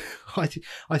 I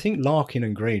think Larkin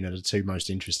and Green are the two most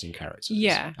interesting characters.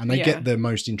 Yeah. And they get the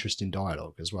most interesting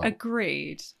dialogue as well.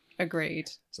 Agreed.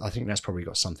 So I think that's probably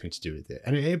got something to do with it.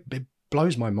 And it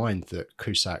blows my mind that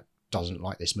Cusack doesn't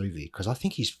like this movie, because I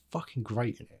think he's fucking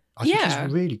great in it. I think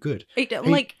he's really good.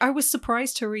 I was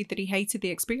surprised to read that he hated the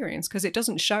experience, because it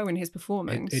doesn't show in his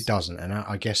performance. It doesn't, and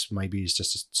I guess maybe he's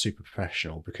just a super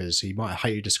professional, because he might have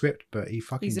hated the script, but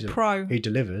he's a pro. He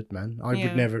delivered, man. I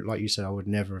would never, like you said, I would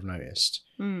never have noticed.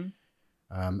 And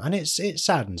it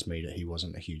saddens me that he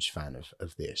wasn't a huge fan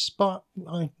of this, but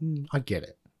I get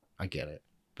it.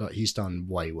 But he's done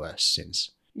way worse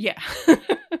since. Yeah.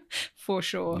 For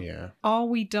sure. Yeah. Are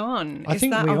we done? I Is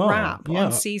think that we a are. wrap Yeah.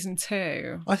 on season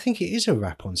 2? I think it is a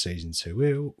wrap on season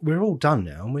 2. We're all done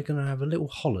now, and we're going to have a little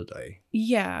holiday.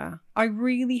 Yeah. I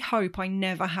really hope I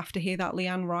never have to hear that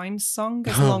Leanne Rimes song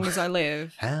as long as I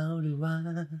live. How do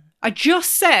I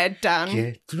just said, Dan.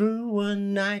 get through a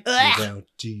night Ugh. without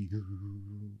you?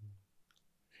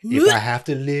 If I have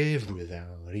to live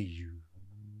without you,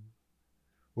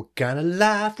 what kind of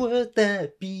life would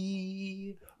that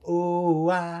be?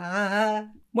 Oh,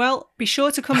 Well, be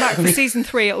sure to come back for season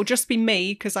 3. It'll just be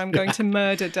me because I'm going to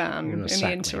murder Dan You're in gonna the sack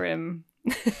me. interim.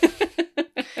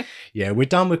 Yeah, we're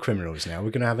done with Criminals now.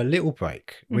 We're going to have a little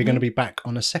break. We're going to be back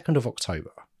on the 2nd of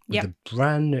October with Yep. a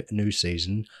brand new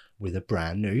season with a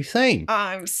brand new theme.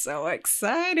 I'm so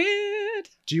excited.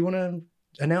 Do you want to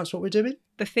announce what we're doing?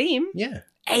 The theme? Yeah.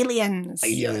 Aliens.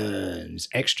 Aliens,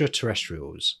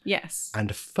 extraterrestrials. Yes. And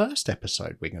the first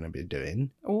episode we're going to be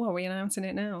doing, Oh, are we announcing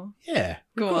it now? yeah,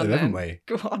 we've Go got on, it, haven't then. we?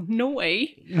 Go on,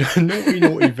 naughty.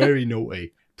 Naughty, very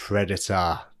naughty.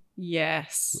 Predator.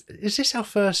 Yes. Is this our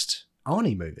first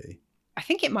Arnie movie? I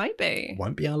think it might be.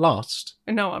 Won't be our last.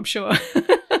 No, I'm sure.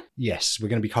 Yes, we're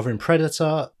going to be covering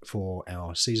Predator for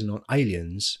our season on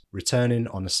Aliens, returning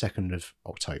on the 2nd of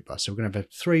October. So we're going to have a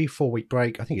 3-4 week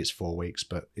break. I think it's 4 weeks,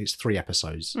 but it's 3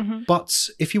 episodes. Mhm. But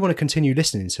if you want to continue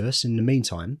listening to us in the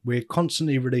meantime, we're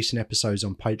constantly releasing episodes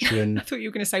on I Patreon. thought you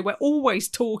were going to say we're always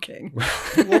talking.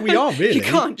 Well, we are really. You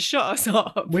can't shut us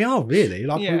up. We are really.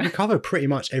 Like, Yeah. we cover pretty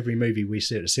much every movie we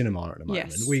see at the cinema at the moment.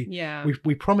 Yes. We Yeah.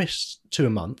 we promise 2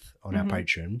 a month on our Mhm.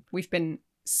 Patreon. We've been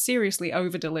seriously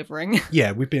over delivering.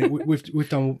 Yeah, we've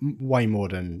done way more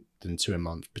than 2 a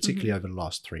month, particularly over the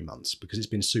last 3 months, because it's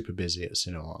been super busy at the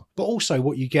cinema. But also,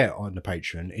 what you get on the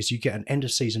Patreon is you get an end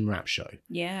of season wrap show.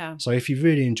 Yeah. So if you've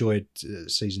really enjoyed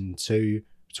season 2,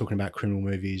 talking about criminal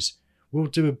movies, we'll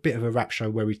do a bit of a wrap show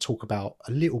where we talk about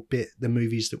a little bit the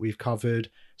movies that we've covered,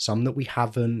 some that we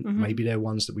haven't. Mhm. Maybe they're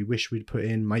ones that we wish we'd put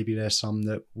in. Maybe there's some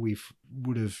that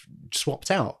would have swapped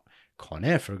out. Con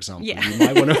Air, for example. Yeah.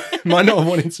 You might not have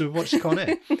wanted to watch Con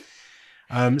Air.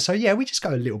 So yeah, we just go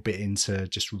a little bit into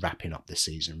just wrapping up the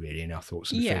season, really, and our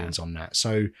thoughts and Yeah. feelings on that.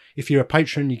 So if you're a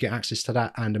patron, you get access to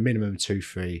that and a minimum 2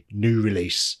 free new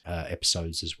release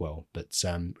episodes as well. But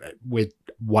we're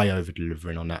way over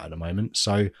delivering on that at the moment.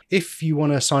 So if you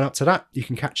want to sign up to that, you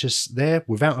can catch us there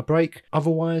without a break.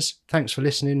 Otherwise, thanks for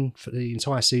listening for the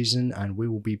entire season, and we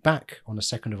will be back on the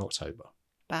 2nd of October.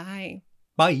 Bye.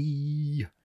 Bye.